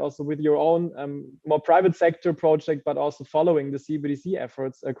projects, right? Also with your own more private sector project, but also following the CBDC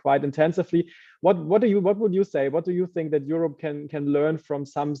efforts quite intensively. What would you say? What do you think that Europe can learn from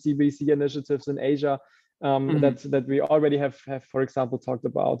some CBDC initiatives in Asia that we already have, for example, talked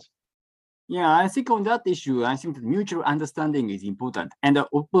about? Yeah, I think on that issue, I think the mutual understanding is important. And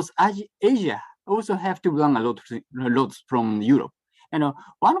of course, Asia also have to learn a lot from Europe. And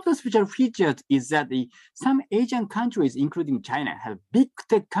one of the special features is that some Asian countries, including China, have big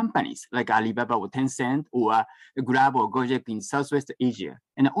tech companies like Alibaba or Tencent or Grab or Gojek in Southwest Asia.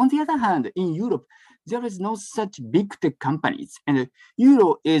 And on the other hand, in Europe, there is no such big tech companies. And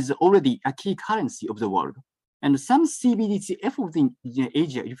euro is already a key currency of the world. And some CBDC efforts in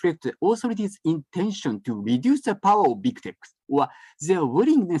Asia reflect the authorities' intention to reduce the power of big tech or their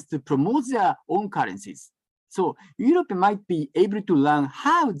willingness to promote their own currencies. So Europe might be able to learn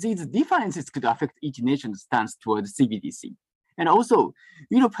how these differences could affect each nation's stance towards CBDC. And also,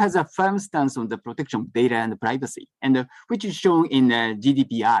 Europe has a firm stance on the protection of data and privacy, and which is shown in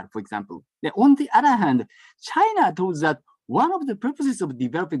GDPR, for example. Then on the other hand, China told that one of the purposes of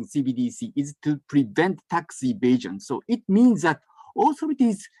developing CBDC is to prevent tax evasion. So it means that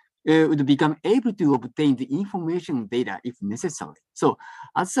authorities would become able to obtain the information data if necessary. So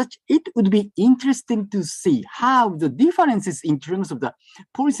as such, it would be interesting to see how the differences in terms of the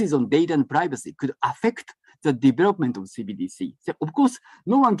policies on data and privacy could affect the development of CBDC. So of course,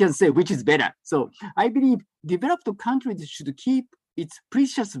 no one can say which is better. So I believe developed countries should keep its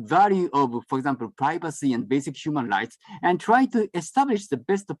precious value of, for example, privacy and basic human rights, and try to establish the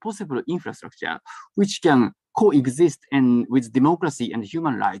best possible infrastructure which can coexist with democracy and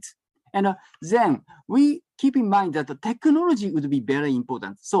human rights. And then we keep in mind that the technology would be very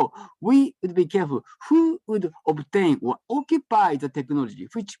important. So we would be careful who would obtain or occupy the technology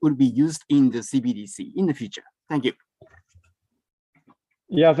which would be used in the CBDC in the future. Thank you.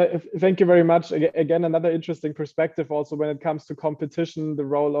 Yeah, thank you very much. Again, another interesting perspective also when it comes to competition, the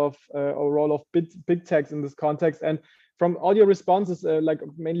role of big techs in this context. And from all your responses, like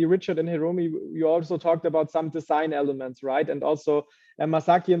mainly Richard and Hiromi, you also talked about some design elements, right? And also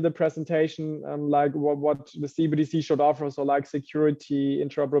Masaki in the presentation, like what the CBDC should offer, so like security,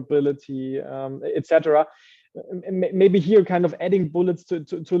 interoperability, etc. Maybe here kind of adding bullets to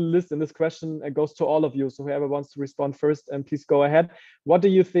the list, and this question goes to all of you. So whoever wants to respond first, and please go ahead. What do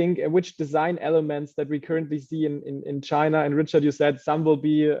you think, which design elements that we currently see in China, and Richard, you said some will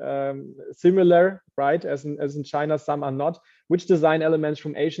be similar, right, as in China, some are not. Which design elements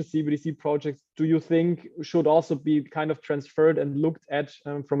from Asian CBDC projects do you think should also be kind of transferred and looked at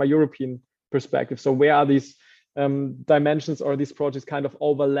from a European perspective? So where are these dimensions or these projects kind of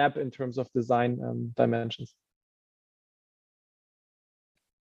overlap in terms of design dimensions?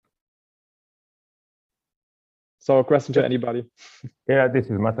 So a question to anybody. Yeah, this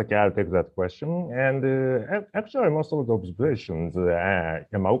is Masaki. I'll take that question. And actually, most of the observations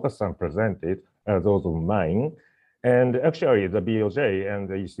Yamaoka-san presented are those of mine. And actually, the BOJ and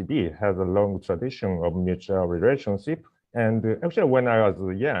the ECB has a long tradition of mutual relationship. And actually, when I was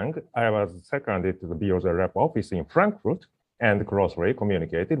young, I was seconded to the BOJ rep office in Frankfurt and closely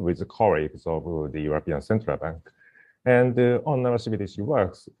communicated with the colleagues of the European Central Bank. And on our CBDC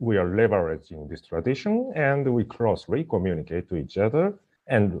works, we are leveraging this tradition, and we closely communicate to each other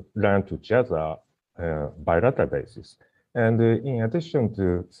and learn together bilateral basis. And in addition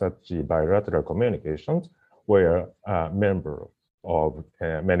to such bilateral communications, we are a member of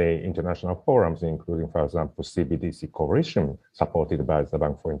many international forums, including, for example, CBDC Coalition, supported by the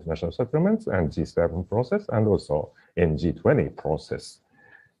Bank for International Settlements and G7 process, and also in G20 process.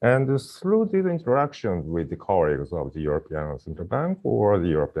 And through these interactions with the colleagues of the European Central Bank or the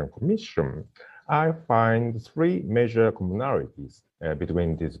European Commission, I find three major commonalities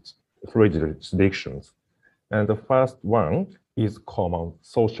between these three jurisdictions. And the first one is common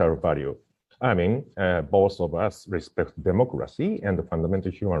social value. I mean, both of us respect democracy and the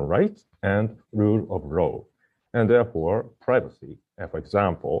fundamental human rights and rule of law. And therefore, privacy, for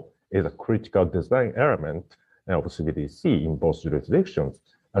example, is a critical design element of CBDC in both jurisdictions,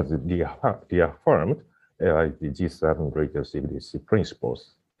 as reaffirmed the G7 Retail CBDC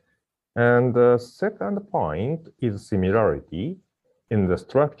principles. And the second point is similarity in the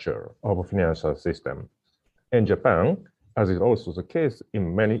structure of a financial system. In Japan, as is also the case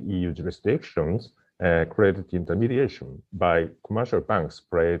in many EU jurisdictions, credit intermediation by commercial banks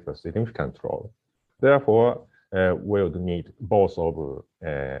plays a significant role. Therefore, we would need both of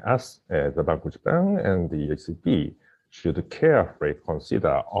us, the Bank of Japan and the ECB, should carefully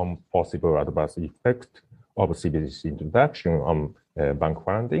consider on possible adverse effect of CBDC introduction on bank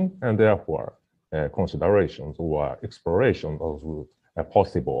funding, and therefore considerations or exploration of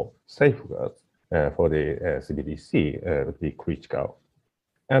possible safeguards for the CBDC would be critical.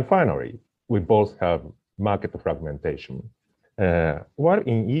 And finally, we both have market fragmentation. While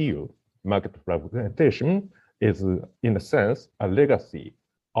in EU, market fragmentation is, in a sense, a legacy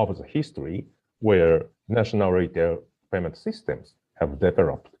of the history where national retail payment systems have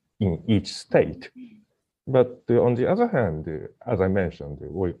developed in each state. But on the other hand, as I mentioned,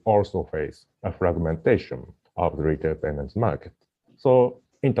 we also face a fragmentation of the retail payments market. So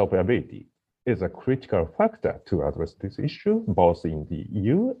interoperability is a critical factor to address this issue, both in the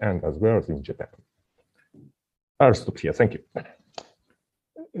EU and as well as in Japan. I'll stop here. Thank you.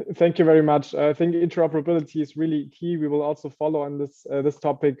 Thank you very much. I think interoperability is really key. We will also follow on this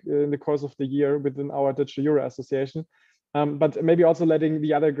topic in the course of the year within our Digital Euro Association. But maybe also letting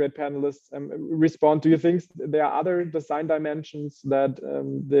the other great panelists respond. Do you think there are other design dimensions that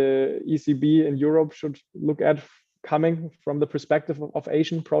the ECB in Europe should look at coming from the perspective of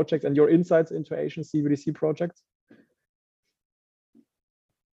Asian projects and your insights into Asian CBDC projects?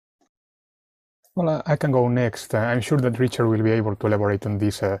 Well, I can go next. I'm sure that Richard will be able to elaborate on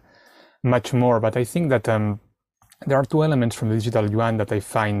this much more, but I think that there are two elements from the digital yuan that I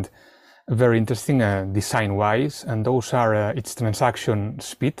find very interesting design-wise, and those are its transaction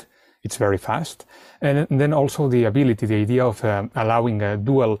speed. It's very fast. And then also the ability, the idea of allowing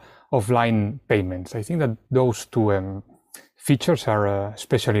dual offline payments. I think that those two features are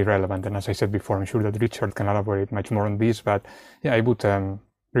especially relevant. And as I said before, I'm sure that Richard can elaborate much more on this, but yeah, I would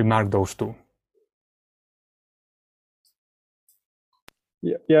remark those two.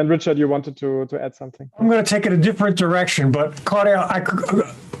 Yeah, and Richard, you wanted to add something. I'm going to take it a different direction, but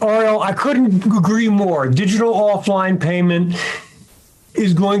Oriol, I couldn't agree more. Digital offline payment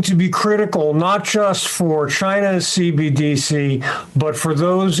is going to be critical, not just for China's CBDC, but for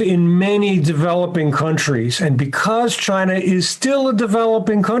those in many developing countries. And because China is still a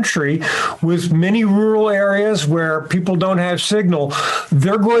developing country with many rural areas where people don't have signal,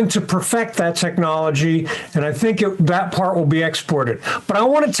 they're going to perfect that technology, and I think that part will be exported. But I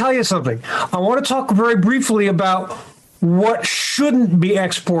want to tell you something. I want to talk very briefly about what shouldn't be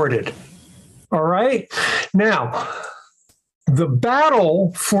exported. All right? Now, the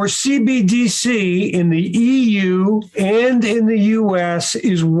battle for CBDC in the EU and in the US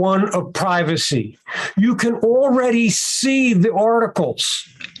is one of privacy. You can already see the articles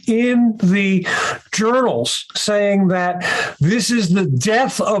in the journals saying that this is the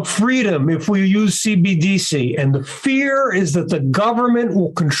death of freedom if we use CBDC. And the fear is that the government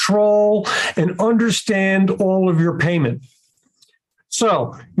will control and understand all of your payment.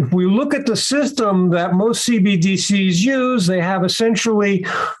 So if we look at the system that most CBDCs use, they have essentially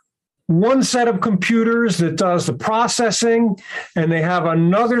one set of computers that does the processing, and they have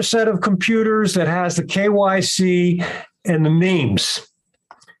another set of computers that has the KYC and the names.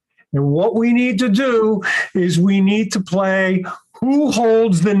 And what we need to do is we need to play who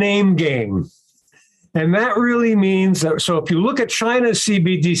holds the name game. And that really means that, so if you look at China's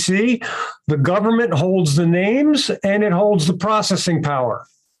CBDC, the government holds the names and it holds the processing power.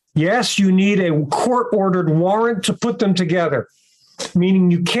 Yes, you need a court-ordered warrant to put them together, meaning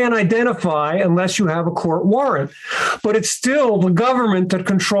you can't identify unless you have a court warrant. But it's still the government that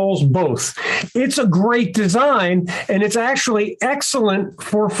controls both. It's a great design, and it's actually excellent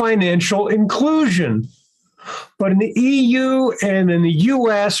for financial inclusion. But in the EU and in the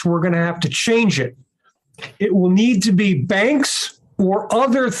US, we're going to have to change it. It will need to be banks or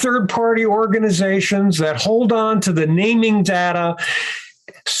other third-party organizations that hold on to the naming data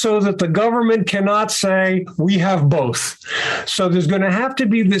so that the government cannot say, we have both. So there's going to have to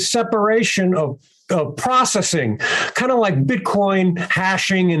be this separation of processing, kind of like Bitcoin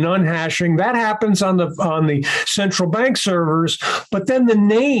hashing and unhashing. That happens on the central bank servers, but then the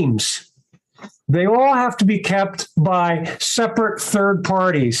names, they all have to be kept by separate third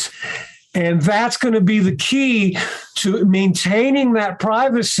parties. And that's going to be the key to maintaining that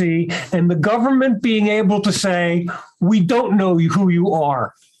privacy and the government being able to say, we don't know who you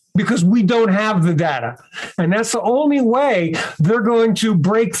are because we don't have the data. And that's the only way they're going to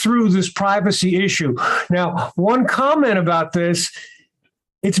break through this privacy issue. Now, one comment about this,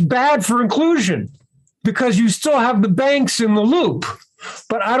 it's bad for inclusion because you still have the banks in the loop.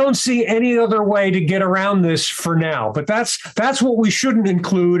 But I don't see any other way to get around this for now. But that's what we shouldn't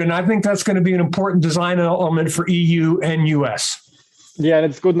include. And I think that's going to be an important design element for EU and US. Yeah, and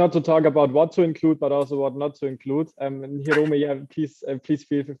it's good not to talk about what to include, but also what not to include. And Hiromi, yeah, please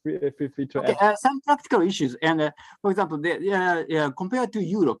feel free to add. Some practical issues. And for example, compared to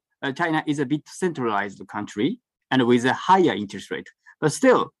Europe, China is a bit centralized country and with a higher interest rate. But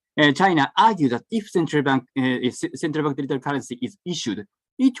still, China argued that if central bank digital currency is issued,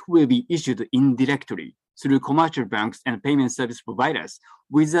 it will be issued indirectly through commercial banks and payment service providers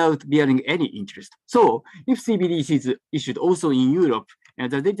without bearing any interest. So if CBDC is issued also in Europe,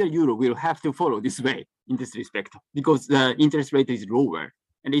 the digital euro will have to follow this way in this respect because the interest rate is lower.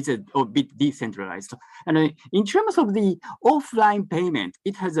 and it's a bit decentralized. And in terms of the offline payment,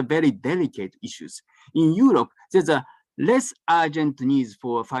 it has a very delicate issues. In Europe, there's a less urgent needs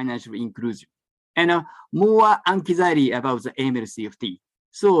for financial inclusion and more anxiety about the AML-CFT.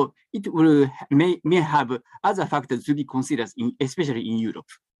 So it may have other factors to be considered, especially in Europe.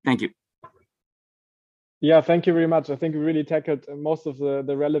 Thank you. Yeah, thank you very much. I think we really tackled most of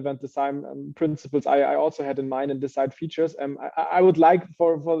the relevant design principles I also had in mind and design features. I would like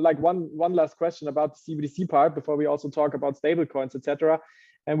for like one last question about the CBDC part before we also talk about stablecoins, etc.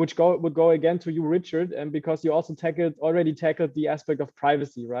 And which would go again to you, Richard, and because you also already tackled the aspect of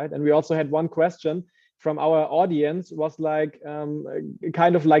privacy, right? And we also had one question from our audience was like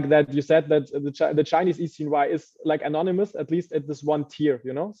kind of like that. You said that the Chinese e-CNY is like anonymous, at least at this one tier,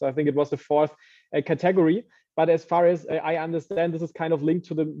 you know. So I think it was the fourth category. But as far as I understand, this is kind of linked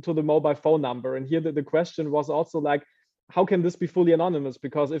to the mobile phone number. And here the question was also like, how can this be fully anonymous?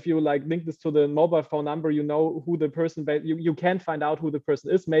 Because if you like link this to the mobile phone number, you know who the person, you can't find out who the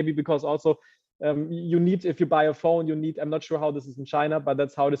person is. Maybe because also you need, if you buy a phone, you need, I'm not sure how this is in China, but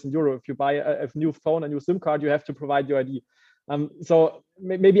that's how it is in Europe. If you buy a new phone, a new SIM card, you have to provide your ID. So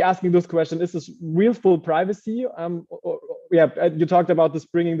maybe asking this question, is this real full privacy? You talked about this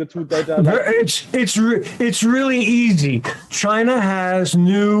bringing the two data. It's really easy. China has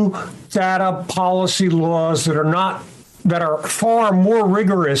new data policy laws that are far more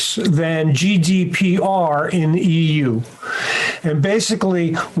rigorous than GDPR in the EU. And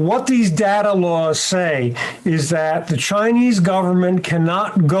basically, what these data laws say is that the Chinese government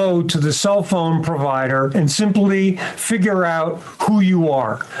cannot go to the cell phone provider and simply figure out who you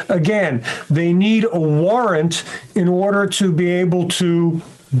are. Again, they need a warrant in order to be able to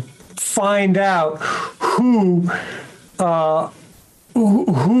find out who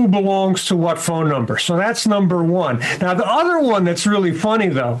belongs to what phone number. So that's number one. Now, the other one that's really funny,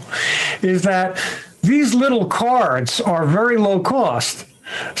 though, is that these little cards are very low cost.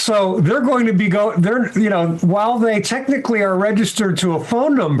 So they're going to be while they technically are registered to a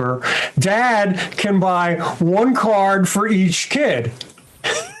phone number, dad can buy one card for each kid.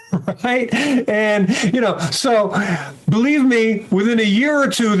 Right? And, so believe me, within a year or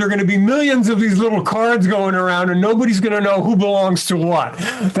two, there are going to be millions of these little cards going around and nobody's going to know who belongs to what.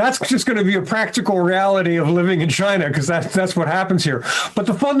 That's just going to be a practical reality of living in China because that's what happens here. But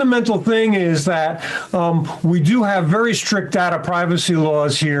the fundamental thing is that we do have very strict data privacy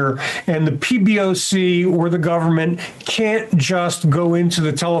laws here, and the PBOC or the government can't just go into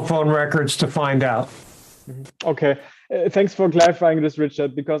the telephone records to find out. Okay. Thanks for clarifying this,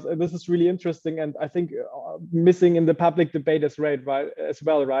 Richard, because this is really interesting and I think missing in the public debate as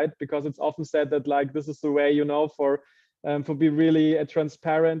well, right? Because it's often said that like this is the way, for be really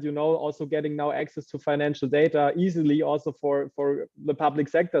transparent, also getting now access to financial data easily, also for the public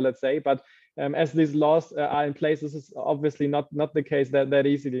sector, let's say. But as these laws are in place, this is obviously not the case that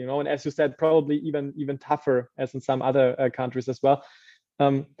easily, And as you said, probably even tougher as in some other countries as well.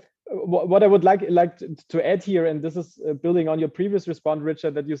 What I would like to add here, and this is building on your previous response,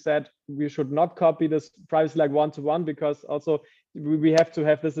 Richard, that you said we should not copy this privacy like one-to-one because also we have to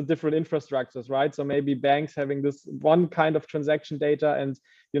have this in different infrastructures, right? So maybe banks having this one kind of transaction data and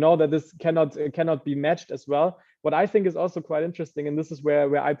that this cannot be matched as well. What I think is also quite interesting, and this is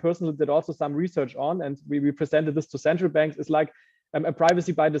where I personally did also some research on, and we presented this to central banks, is like a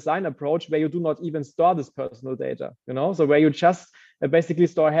privacy by design approach where you do not even store this personal data, so where you just basically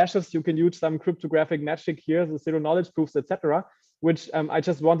store hashes. You can use some cryptographic magic here, the zero knowledge proofs, etc., which I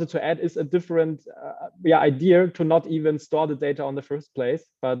just wanted to add is a different idea to not even store the data on the first place.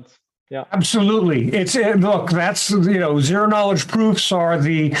 But yeah, absolutely. Look, that's zero knowledge proofs are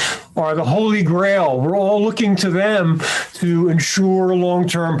the holy grail. We're all looking to them to ensure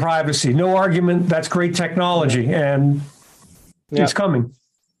long-term privacy. No argument. That's great technology and. Yeah. It's coming.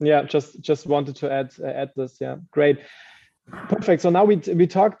 Yeah, just wanted to add this. Yeah, great, perfect. So now we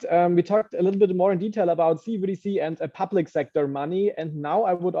talked a little bit more in detail about CBDC and public sector money, and now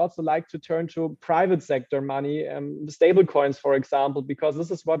I would also like to turn to private sector money, stable coins, for example, because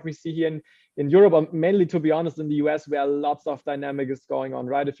this is what we see here in Europe, or mainly, to be honest, in the US, where lots of dynamic is going on.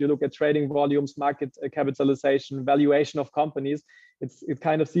 Right, if you look at trading volumes, market capitalization, valuation of companies, it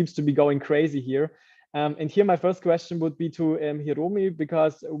kind of seems to be going crazy here. And here my first question would be to Hiromi,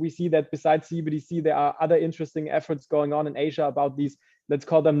 because we see that besides CBDC, there are other interesting efforts going on in Asia about these, let's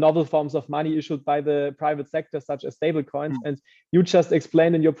call them novel forms of money issued by the private sector, such as stablecoins. And you just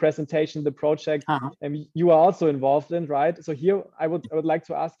explained in your presentation the project you are also involved in, right? So here I would like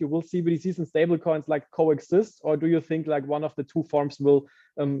to ask you, will CBDCs and stablecoins like coexist, or do you think like one of the two forms will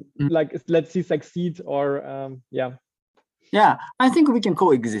like, let's see, succeed, or yeah? Yeah, I think we can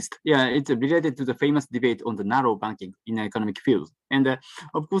coexist. Yeah, it's related to the famous debate on the narrow banking in the economic field. And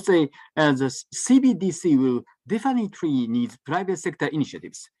of course, the CBDC will definitely need private sector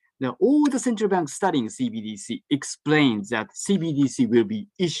initiatives. Now, all the central banks studying CBDC explains that CBDC will be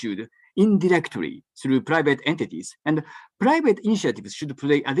issued indirectly through private entities, and private initiatives should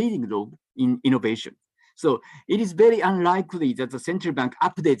play a leading role in innovation. So it is very unlikely that the central bank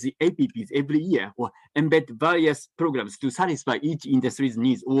updates the APPs every year or embed various programs to satisfy each industry's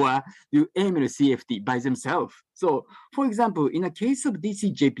needs or do AML CFT by themselves. So, for example, in the case of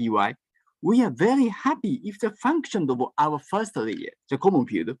DCJPY, we are very happy if the function of our first layer, the common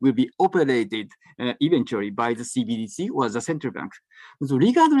field, will be operated eventually by the CBDC or the central bank. So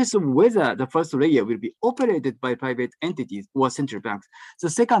regardless of whether the first layer will be operated by private entities or central banks,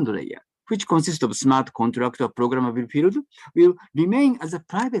 the second layer, which consists of smart contract or programmable field, will remain as a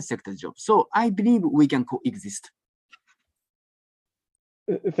private sector job. So I believe we can coexist.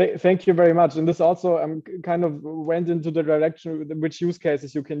 Thank you very much. And this also kind of went into the direction which use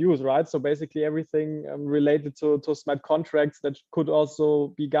cases you can use, right? So basically everything related to smart contracts that could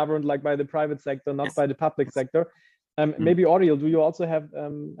also be governed like by the private sector, not by the public sector. Maybe Oriol, do you also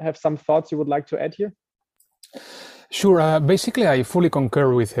have some thoughts you would like to add here? Sure. Basically, I fully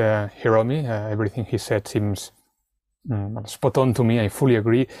concur with Hiromi. Everything he said seems spot on to me. I fully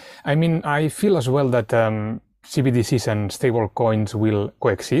agree. I mean, I feel as well that CBDCs and stable coins will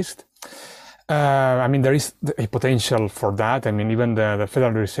coexist. I mean, there is a potential for that. I mean, even the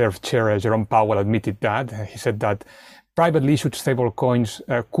Federal Reserve Chair, Jerome Powell, admitted that. He said that privately issued stable coins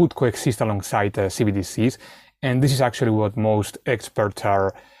could coexist alongside CBDCs. And this is actually what most experts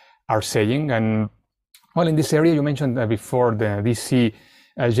are saying. And well, in this area, you mentioned before the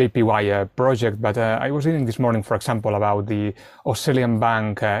DCJPY project, but I was reading this morning, for example, about the Australian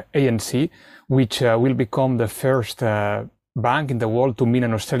bank ANC, which will become the first bank in the world to mint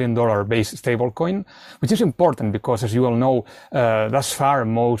an Australian dollar-based stablecoin, which is important because, as you all know, thus far,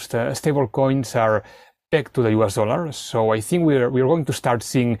 most stablecoins are pegged to the US dollar. So I think we're going to start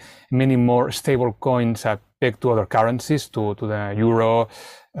seeing many more stablecoins pegged to other currencies, to the euro,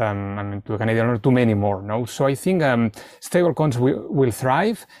 I mean, to the Canadian dollar, to many more. No, so I think stablecoins will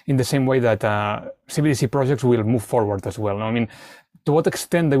thrive in the same way that CBDC projects will move forward as well. No? I mean, to what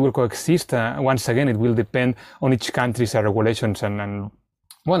extent they will coexist, once again, it will depend on each country's regulations and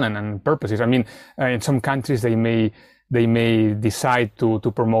purposes. I mean, in some countries they may decide to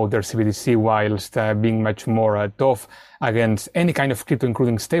promote their CBDC whilst being much more tough against any kind of crypto,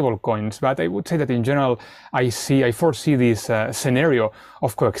 including stable coins. But I would say that in general, I foresee this scenario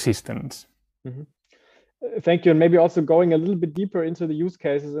of coexistence. Mm-hmm. Thank you. And maybe also going a little bit deeper into the use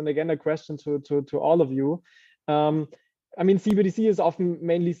cases. And again, a question to all of you. I mean, CBDC is often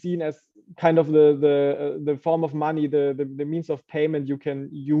mainly seen as kind of the form of money, the means of payment you can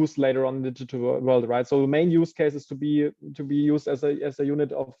use later on in the digital world, right? So the main use case is to be used as a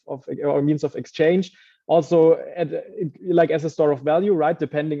unit of or means of exchange. Also, like as a store of value, right?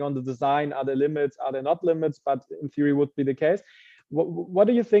 Depending on the design, are there limits? Are there not limits? But in theory, would be the case. What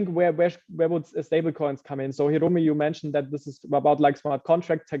do you think? Where would stablecoins come in? So Hiromi, you mentioned that this is about like smart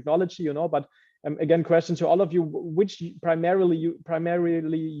contract technology, you know, but again, question to all of you: which primarily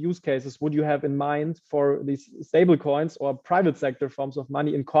use cases would you have in mind for these stablecoins or private sector forms of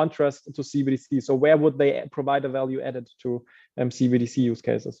money in contrast to CBDC? So where would they provide a value added to CBDC use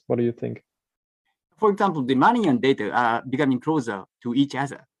cases? What do you think? For example, the money and data are becoming closer to each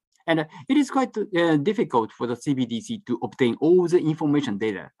other. And it is quite difficult for the CBDC to obtain all the information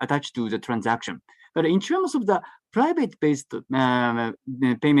data attached to the transaction. But in terms of the private-based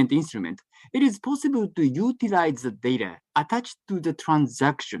payment instrument, it is possible to utilize the data attached to the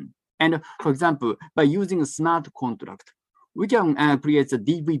transaction. And for example, by using a smart contract, we can create a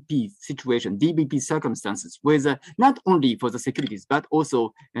DVP situation, DVP circumstances, where not only for the securities, but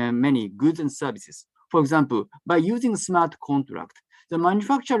also many goods and services. For example, by using a smart contract, the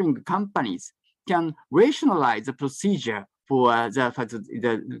manufacturing companies can rationalize the procedure for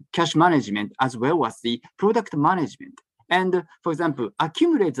the cash management as well as the product management. And, for example,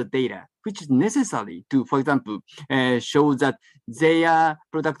 accumulate the data, which is necessary to, for example, show that their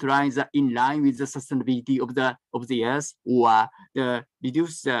product lines are in line with the sustainability of the earth or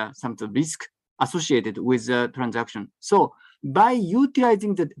reduce some of the risk associated with the transaction. So by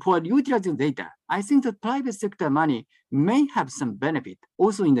utilizing data, I think that private sector money may have some benefit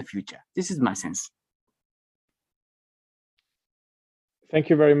also in the future. This is my sense. Thank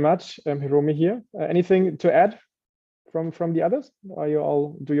you very much, Hiromi here. Anything to add from the others?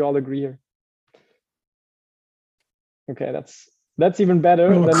 Do you all agree here? Okay, that's even better.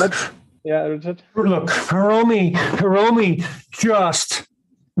 Then Yeah, Richard. Look, Hiromi just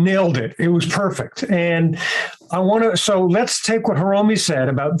nailed it. It was perfect. And so let's take what Hiromi said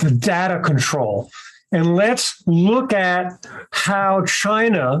about the data control. And let's look at how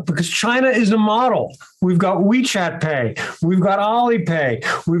China, because China is a model. We've got WeChat Pay, we've got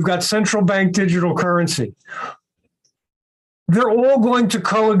Alipay, we've got central bank digital currency. They're all going to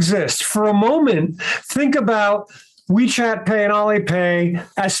coexist. For a moment, think about WeChat Pay and Alipay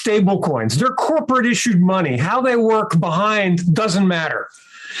as stablecoins. They're corporate issued money. How they work behind doesn't matter.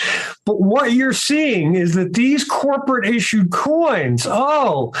 But what you're seeing is that these corporate issued coins,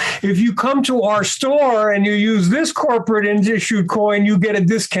 if you come to our store and you use this corporate issued coin, you get a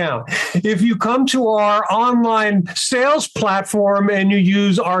discount. If you come to our online sales platform and you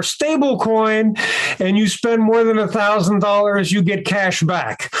use our stable coin and you spend more than $1,000, you get cash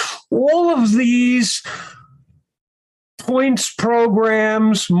back. All of these points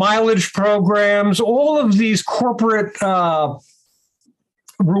programs, mileage programs, all of these corporate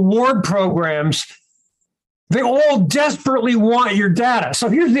reward programs, they all desperately want your data. So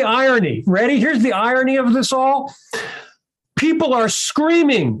here's the irony. Ready? Here's the irony of this all. People are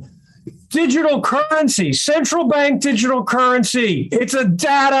screaming, digital currency, central bank digital currency. It's a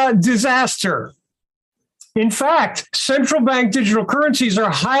data disaster. In fact, central bank digital currencies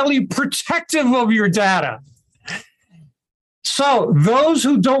are highly protective of your data. So those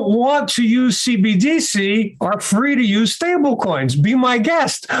who don't want to use CBDC are free to use stablecoins. Be my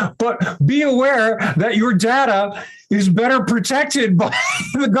guest, but be aware that your data is better protected by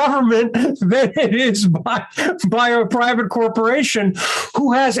the government than it is by a private corporation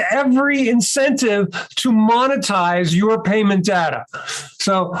who has every incentive to monetize your payment data.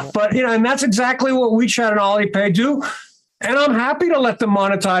 So, and that's exactly what WeChat and Alipay do. And I'm happy to let them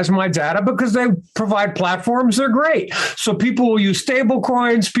monetize my data because they provide platforms. They're great. So people will use stable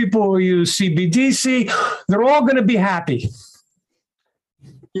coins. People will use CBDC. They're all going to be happy.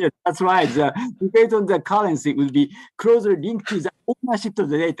 Yes, that's right. The debate on the currency will be closely linked to the ownership of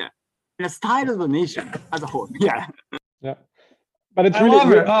the data, the style of the nation as a whole. Yeah. But it's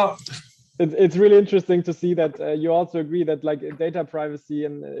really it's really interesting to see that you also agree that like data privacy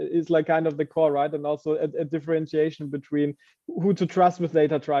and is like kind of the core, right? And also a differentiation between who to trust with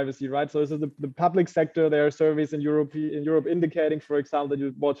data privacy, right? So this is the public sector. There are surveys in Europe indicating, for example, that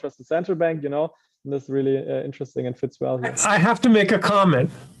you more trust the central bank, and that's really interesting and fits well here. I have to make a comment.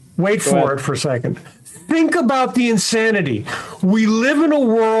 Wait for it for a second. Think about the insanity. We live in a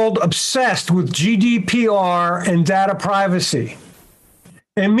world obsessed with GDPR and data privacy.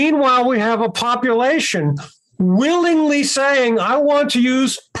 And meanwhile, we have a population willingly saying, I want to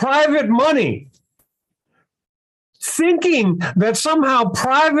use private money, thinking that somehow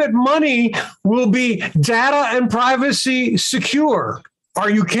private money will be data and privacy secure. Are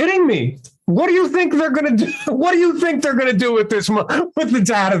you kidding me? What do you think they're going to do? What do you think they're going to do with this, with the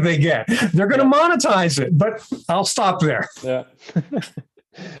data they get? They're going to monetize it, but I'll stop there. Yeah.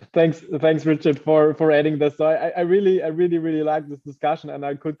 Thanks, Richard, for adding this. So I really like this discussion, and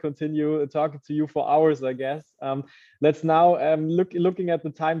I could continue talking to you for hours, I guess. Let's now looking at the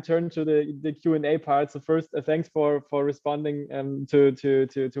time, turn to the Q&A part. So first, thanks for responding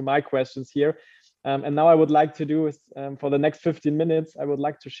to my questions here. And now I would like to do is for the next 15 minutes, I would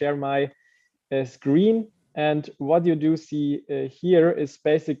like to share my screen. And what you do see here is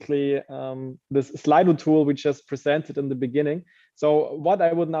basically this Slido tool we just presented in the beginning. So what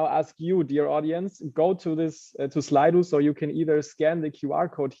I would now ask you, dear audience, go to this to Slido, so you can either scan the QR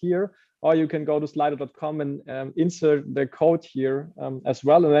code here, or you can go to slido.com and insert the code here as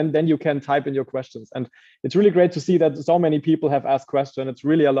well, and then you can type in your questions. And it's really great to see that so many people have asked questions. It's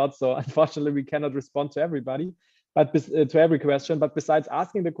really a lot, so unfortunately we cannot respond to everybody, but to every question. But besides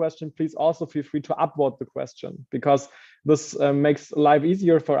asking the question, please also feel free to upvote the question, because this makes life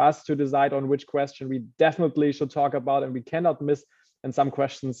easier for us to decide on which question we definitely should talk about and we cannot miss, and some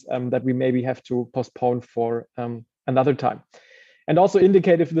questions that we maybe have to postpone for another time. And also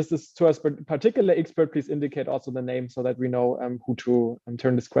indicate if this is to a particular expert, please indicate also the name so that we know who to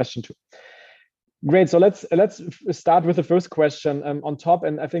turn this question to. Great, so let's start with the first question on top,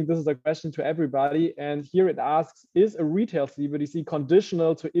 and I think this is a question to everybody, and here it asks, is a retail CBDC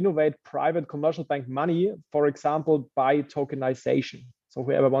conditional to innovate private commercial bank money, for example, by tokenization? So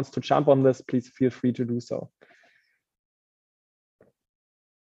whoever wants to jump on this, please feel free to do so.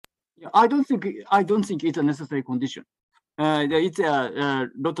 I don't think it's a necessary condition. It's a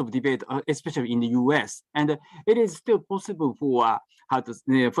lot of debate, especially in the US, and it is still possible for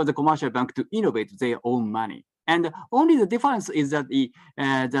the commercial bank to innovate their own money. And only the difference is that the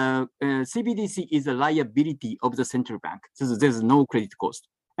CBDC is a liability of the central bank, so there's no credit cost.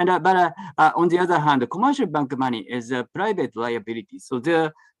 But on the other hand, the commercial bank money is a private liability, so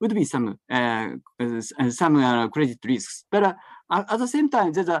there would be some credit risks. But at the same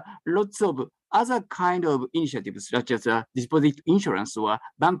time, there's lots of other kind of initiatives, such as deposit insurance or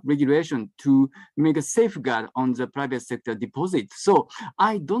bank regulation to make a safeguard on the private sector deposit. So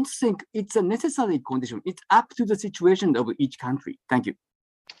I don't think it's a necessary condition. It's up to the situation of each country. Thank you.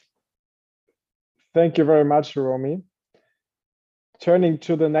 Thank you very much, Hiromi. Turning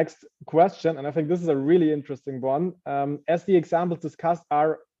to the next question, and I think this is a really interesting one. As the examples discussed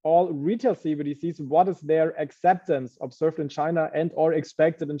are all retail CBDCs, what is their acceptance observed in China and or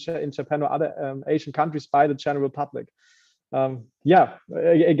expected in Japan or other Asian countries by the general public? Yeah,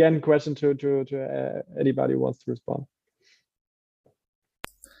 again, question to anybody who wants to respond.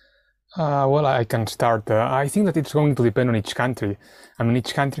 Well, I can start. I think that it's going to depend on each country. I mean,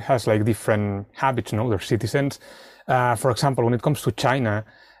 each country has like different habits, their citizens. For example, when it comes to China,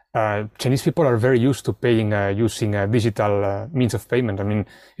 Chinese people are very used to paying using digital means of payment. I mean,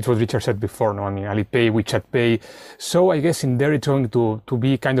 it's what Richard said before. I mean, Alipay, WeChat Pay. So I guess in there it's going to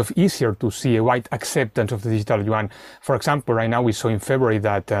be kind of easier to see a wide acceptance of the digital yuan. For example, right now we saw in February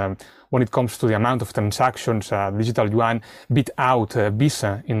that when it comes to the amount of transactions, digital yuan beat out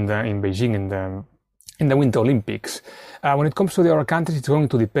Visa in Beijing in the Winter Olympics. When it comes to the other countries, it's going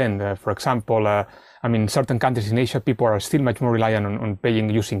to depend. For example, I mean, certain countries in Asia, people are still much more reliant on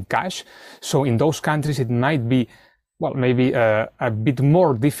paying using cash. So in those countries, it might be, well, maybe a bit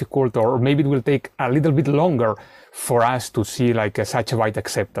more difficult, or maybe it will take a little bit longer for us to see like such a wide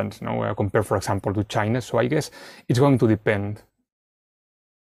acceptance, compared, for example, to China. So I guess it's going to depend.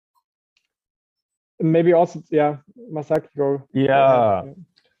 Maybe also, yeah, Masaki, go.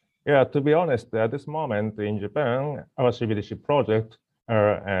 Yeah, to be honest, at this moment in Japan, our CBDC project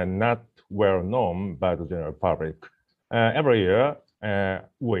are not well known by the general public. Every year,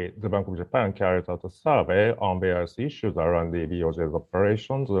 the Bank of Japan carries out a survey on various issues around the BOJ's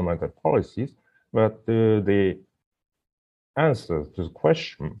operations, the monetary policies, but the answer to the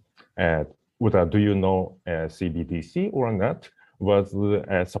question, whether do you know CBDC or not, was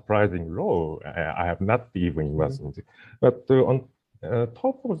surprising low. I have not even imagined. But on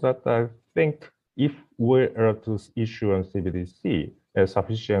top of that, I think if we are to issue a CBDC, a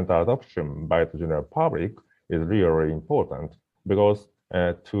sufficient adoption by the general public is really important, because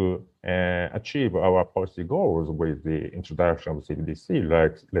to achieve our policy goals with the introduction of CBDC,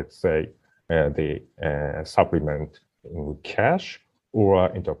 like let's say the supplement in cash or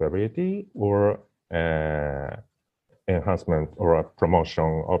interoperability or enhancement or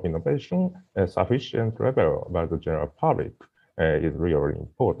promotion of innovation, a sufficient level by the general public is really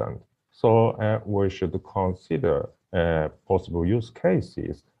important. So we should consider possible use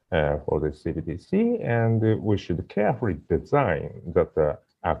cases for the CBDC, and we should carefully design that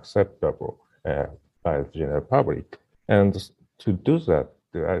acceptable by the general public. And to do that,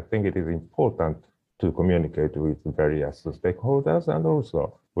 I think it is important to communicate with various stakeholders and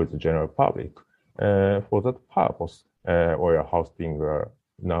also with the general public. For that purpose, we are hosting a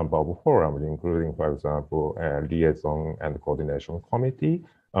number of forums, including, for example, liaison and coordination committee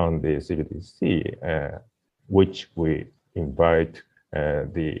on the CBDC, which we invite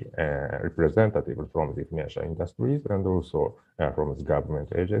the representatives from the financial industries and also from the government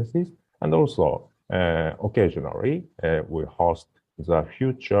agencies. And also, occasionally, we host the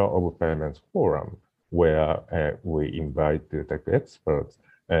Future of Payments Forum, where we invite the tech experts,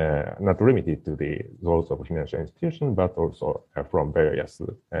 not limited to those of financial institutions, but also from various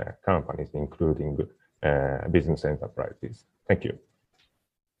companies, including business enterprises. Thank you.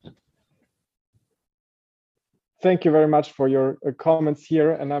 Thank you very much for your comments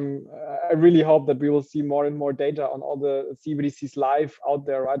here, and I really hope that we will see more and more data on all the CBDCs live out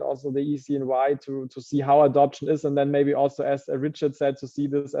there, right? Also the e-CNY to see how adoption is, and then maybe also, as Richard said, to see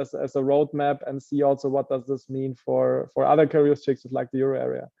this as a roadmap and see also what does this mean for other jurisdictions like the euro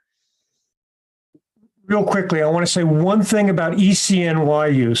area. Real quickly, I want to say one thing about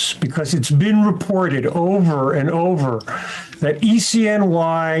e-CNY use, because it's been reported over and over that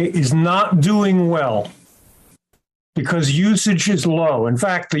e-CNY is not doing well because usage is low. In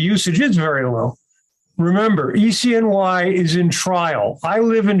fact, the usage is very low. Remember, e-CNY is in trial. I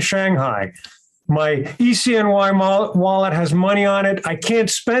live in Shanghai. My e-CNY wallet has money on it. I can't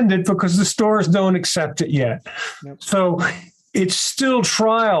spend it because the stores don't accept it yet. Yep. So it's still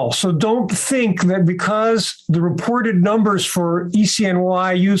trial. So don't think that because the reported numbers for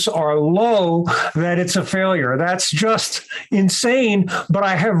e-CNY use are low, that it's a failure. That's just insane, but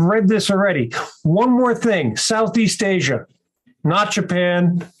I have read this already. One more thing, Southeast Asia, not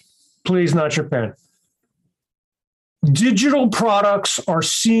Japan, please, not Japan. digital products are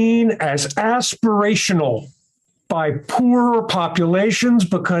seen as aspirational by poorer populations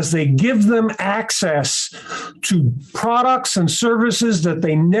because they give them access to products and services that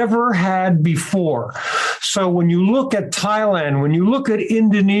they never had before. So when you look at Thailand, when you look at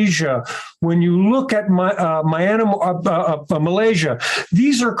Indonesia, when you look at Malaysia,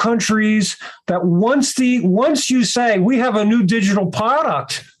 these are countries that once you say we have a new digital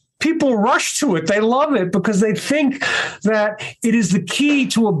product, people rush to it. They love it because they think that it is the key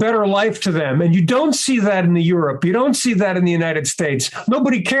to a better life to them. And you don't see that in Europe. You don't see that in the United States.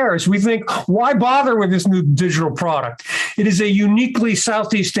 Nobody cares. We think, why bother with this new digital product? It is a uniquely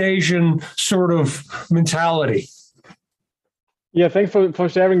Southeast Asian sort of mentality. Yeah, thanks for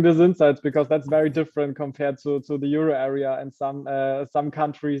sharing these insights, because that's very different compared to the Euro area and some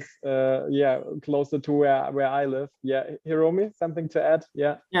countries, closer to where I live. Yeah, Hiromi, something to add?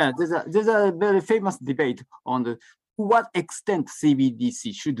 Yeah. Yeah, there's a very famous debate on to what extent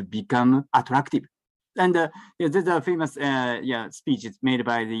CBDC should become attractive, and there's a famous speech made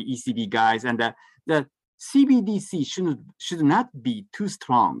by the ECB guys, and the CBDC should not be too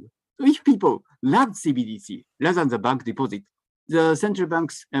strong. So if people love CBDC rather than the bank deposit, the central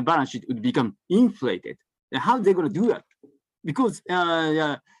bank's balance sheet would become inflated. How are they going to do that? Because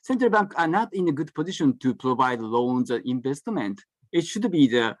central banks are not in a good position to provide loans or investment. It should be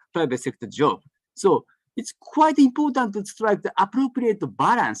the private sector job. So it's quite important to strike the appropriate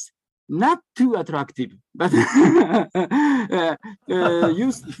balance, not too attractive, but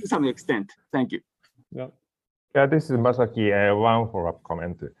used to some extent. Thank you. Yeah, this is Masaki. One follow-up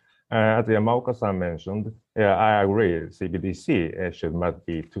comment. As Yamaoka-san mentioned, I agree, CBDC should not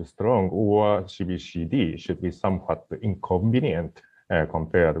be too strong, or CBCD should be somewhat inconvenient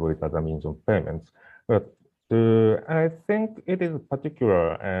compared with other means of payments. But I think it is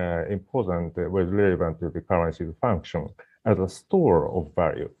particularly important with relevant to the currency's function as a store of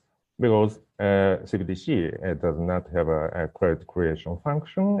value, because CBDC does not have a credit creation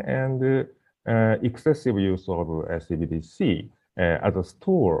function, and excessive use of CBDC as a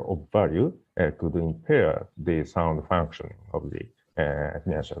store of value could impair the sound functioning of the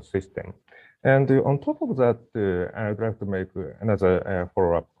financial system. And on top of that, I would like to make another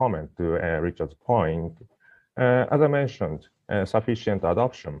follow-up comment to Richard's point. As I mentioned, sufficient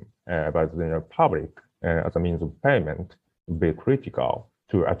adoption by the general public as a means of payment would be critical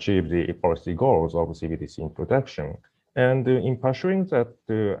to achieve the policy goals of CBDC introduction. And in pursuing that,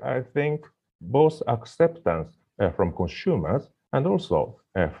 I think both acceptance from consumers and also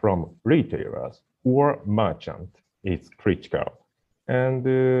from retailers or merchants is critical. And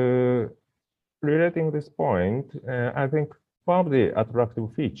relating this point, I think one of the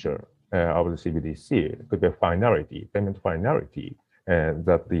attractive features of the CBDC could be finality, payment finality,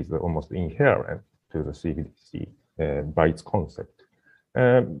 that is almost inherent to the CBDC by its concept.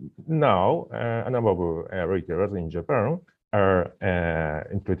 Now, a number of retailers in Japan are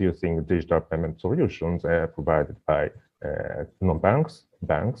introducing digital payment solutions provided by non-banks,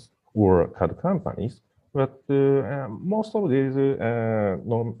 banks, or card companies. But most of these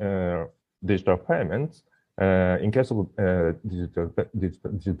digital payments, in case of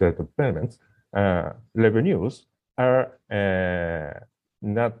digital payments, revenues are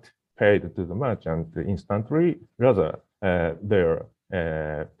not paid to the merchant instantly. Rather, they're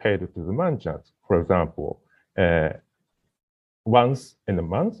paid to the merchant, for example, once in a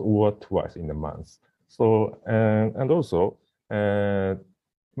month or twice in a month. So, and also,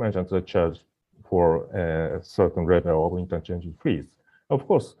 merchants are charged for a certain level of interchange fees. Of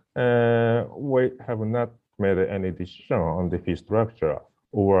course, we have not made any decision on the fee structure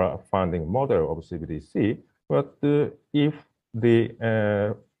or funding model of CBDC, but if the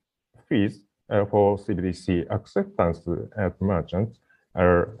fees for CBDC acceptance at merchants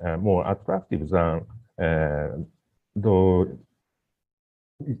are more attractive than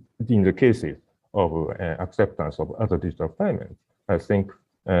in the cases of acceptance of other digital payments, I think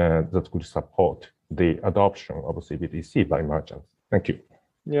that could support the adoption of CBDC by merchants. Thank you.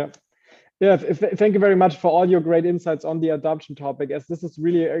 Yeah. Yeah, thank you very much for all your great insights on the adoption topic, as this is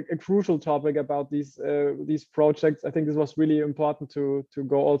really a crucial topic about these projects. I think this was really important to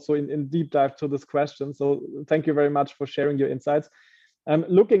go also in deep dive to this question. So thank you very much for sharing your insights.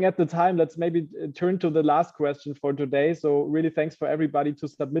 Looking at the time, let's maybe turn to the last question for today. So really thanks for everybody to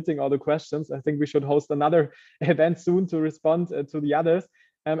submitting all the questions. I think we should host another event soon to respond to the others.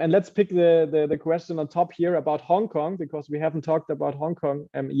 And let's pick the question on top here about Hong Kong, because we haven't talked about Hong Kong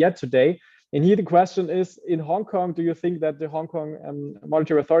yet today. And here the question is, in Hong Kong, do you think that the Hong Kong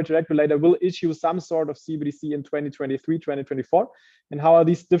Monetary Authority regulator will issue some sort of CBDC in 2023, 2024? And how are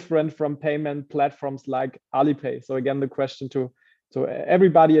these different from payment platforms like Alipay? So again, the question to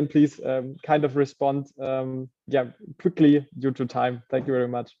everybody, and please kind of respond quickly due to time. Thank you very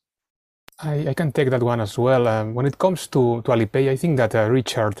much. I can take that one as well. When it comes to Alipay, I think that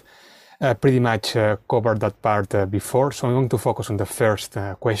Richard pretty much covered that part before. So I'm going to focus on the first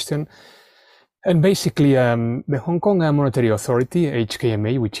question. And basically, the Hong Kong Monetary Authority,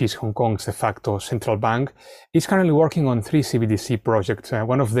 HKMA, which is Hong Kong's de facto central bank, is currently working on 3 CBDC projects,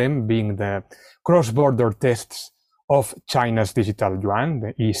 one of them being the cross-border tests of China's digital yuan,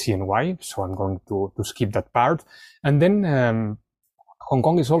 the e-CNY. So I'm going to skip that part. And then Hong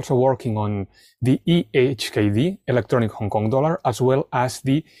Kong is also working on the e-HKD, electronic Hong Kong dollar, as well as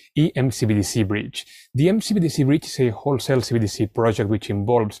the e-MCBDC bridge. The MCBDC bridge is a wholesale CBDC project which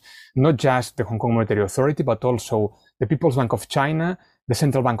involves not just the Hong Kong Monetary Authority, but also the People's Bank of China, the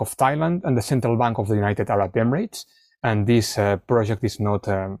Central Bank of Thailand, and the Central Bank of the United Arab Emirates. And this project is not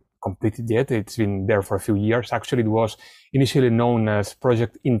completed yet. It's been there for a few years. Actually, it was initially known as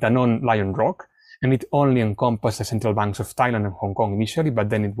Project Intanon Lion Rock, and it only encompassed the central banks of Thailand and Hong Kong initially, but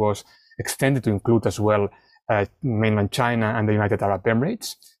then it was extended to include as well mainland China and the United Arab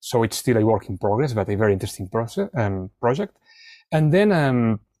Emirates. So it's still a work in progress, but a very interesting project. And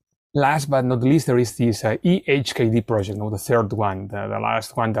then last but not least, there is this e-HKD project, the third one, the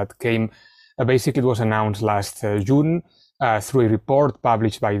last one that came, basically it was announced last June through a report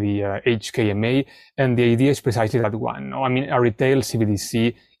published by the HKMA. And the idea is precisely that one. I mean, a retail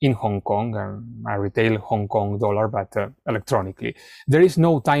CBDC in Hong Kong, a retail Hong Kong dollar, but electronically. There is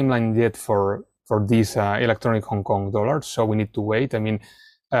no timeline yet for this electronic Hong Kong dollar, so we need to wait. I mean,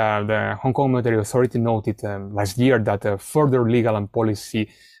 the Hong Kong Monetary Authority noted last year that further legal and policy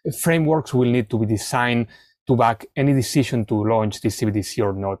frameworks will need to be designed to back any decision to launch this CBDC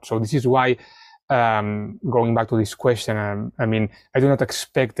or not. So this is why, going back to this question, I mean, I do not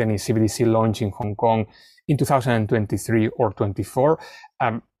expect any CBDC launch in Hong Kong in 2023 or 24.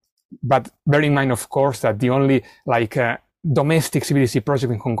 But bear in mind, of course, that the only domestic CBDC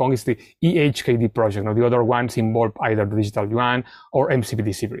project in Hong Kong is the e-HKD project. Now, the other ones involve either the digital yuan or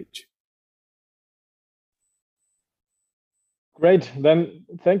MCBDC bridge. Great. Then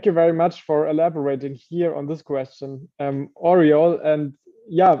thank you very much for elaborating here on this question, Oriol. And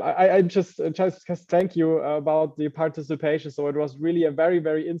yeah, I just thank you about the participation. So it was really a very,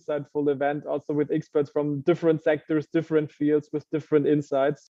 very insightful event, also with experts from different sectors, different fields with different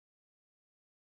insights.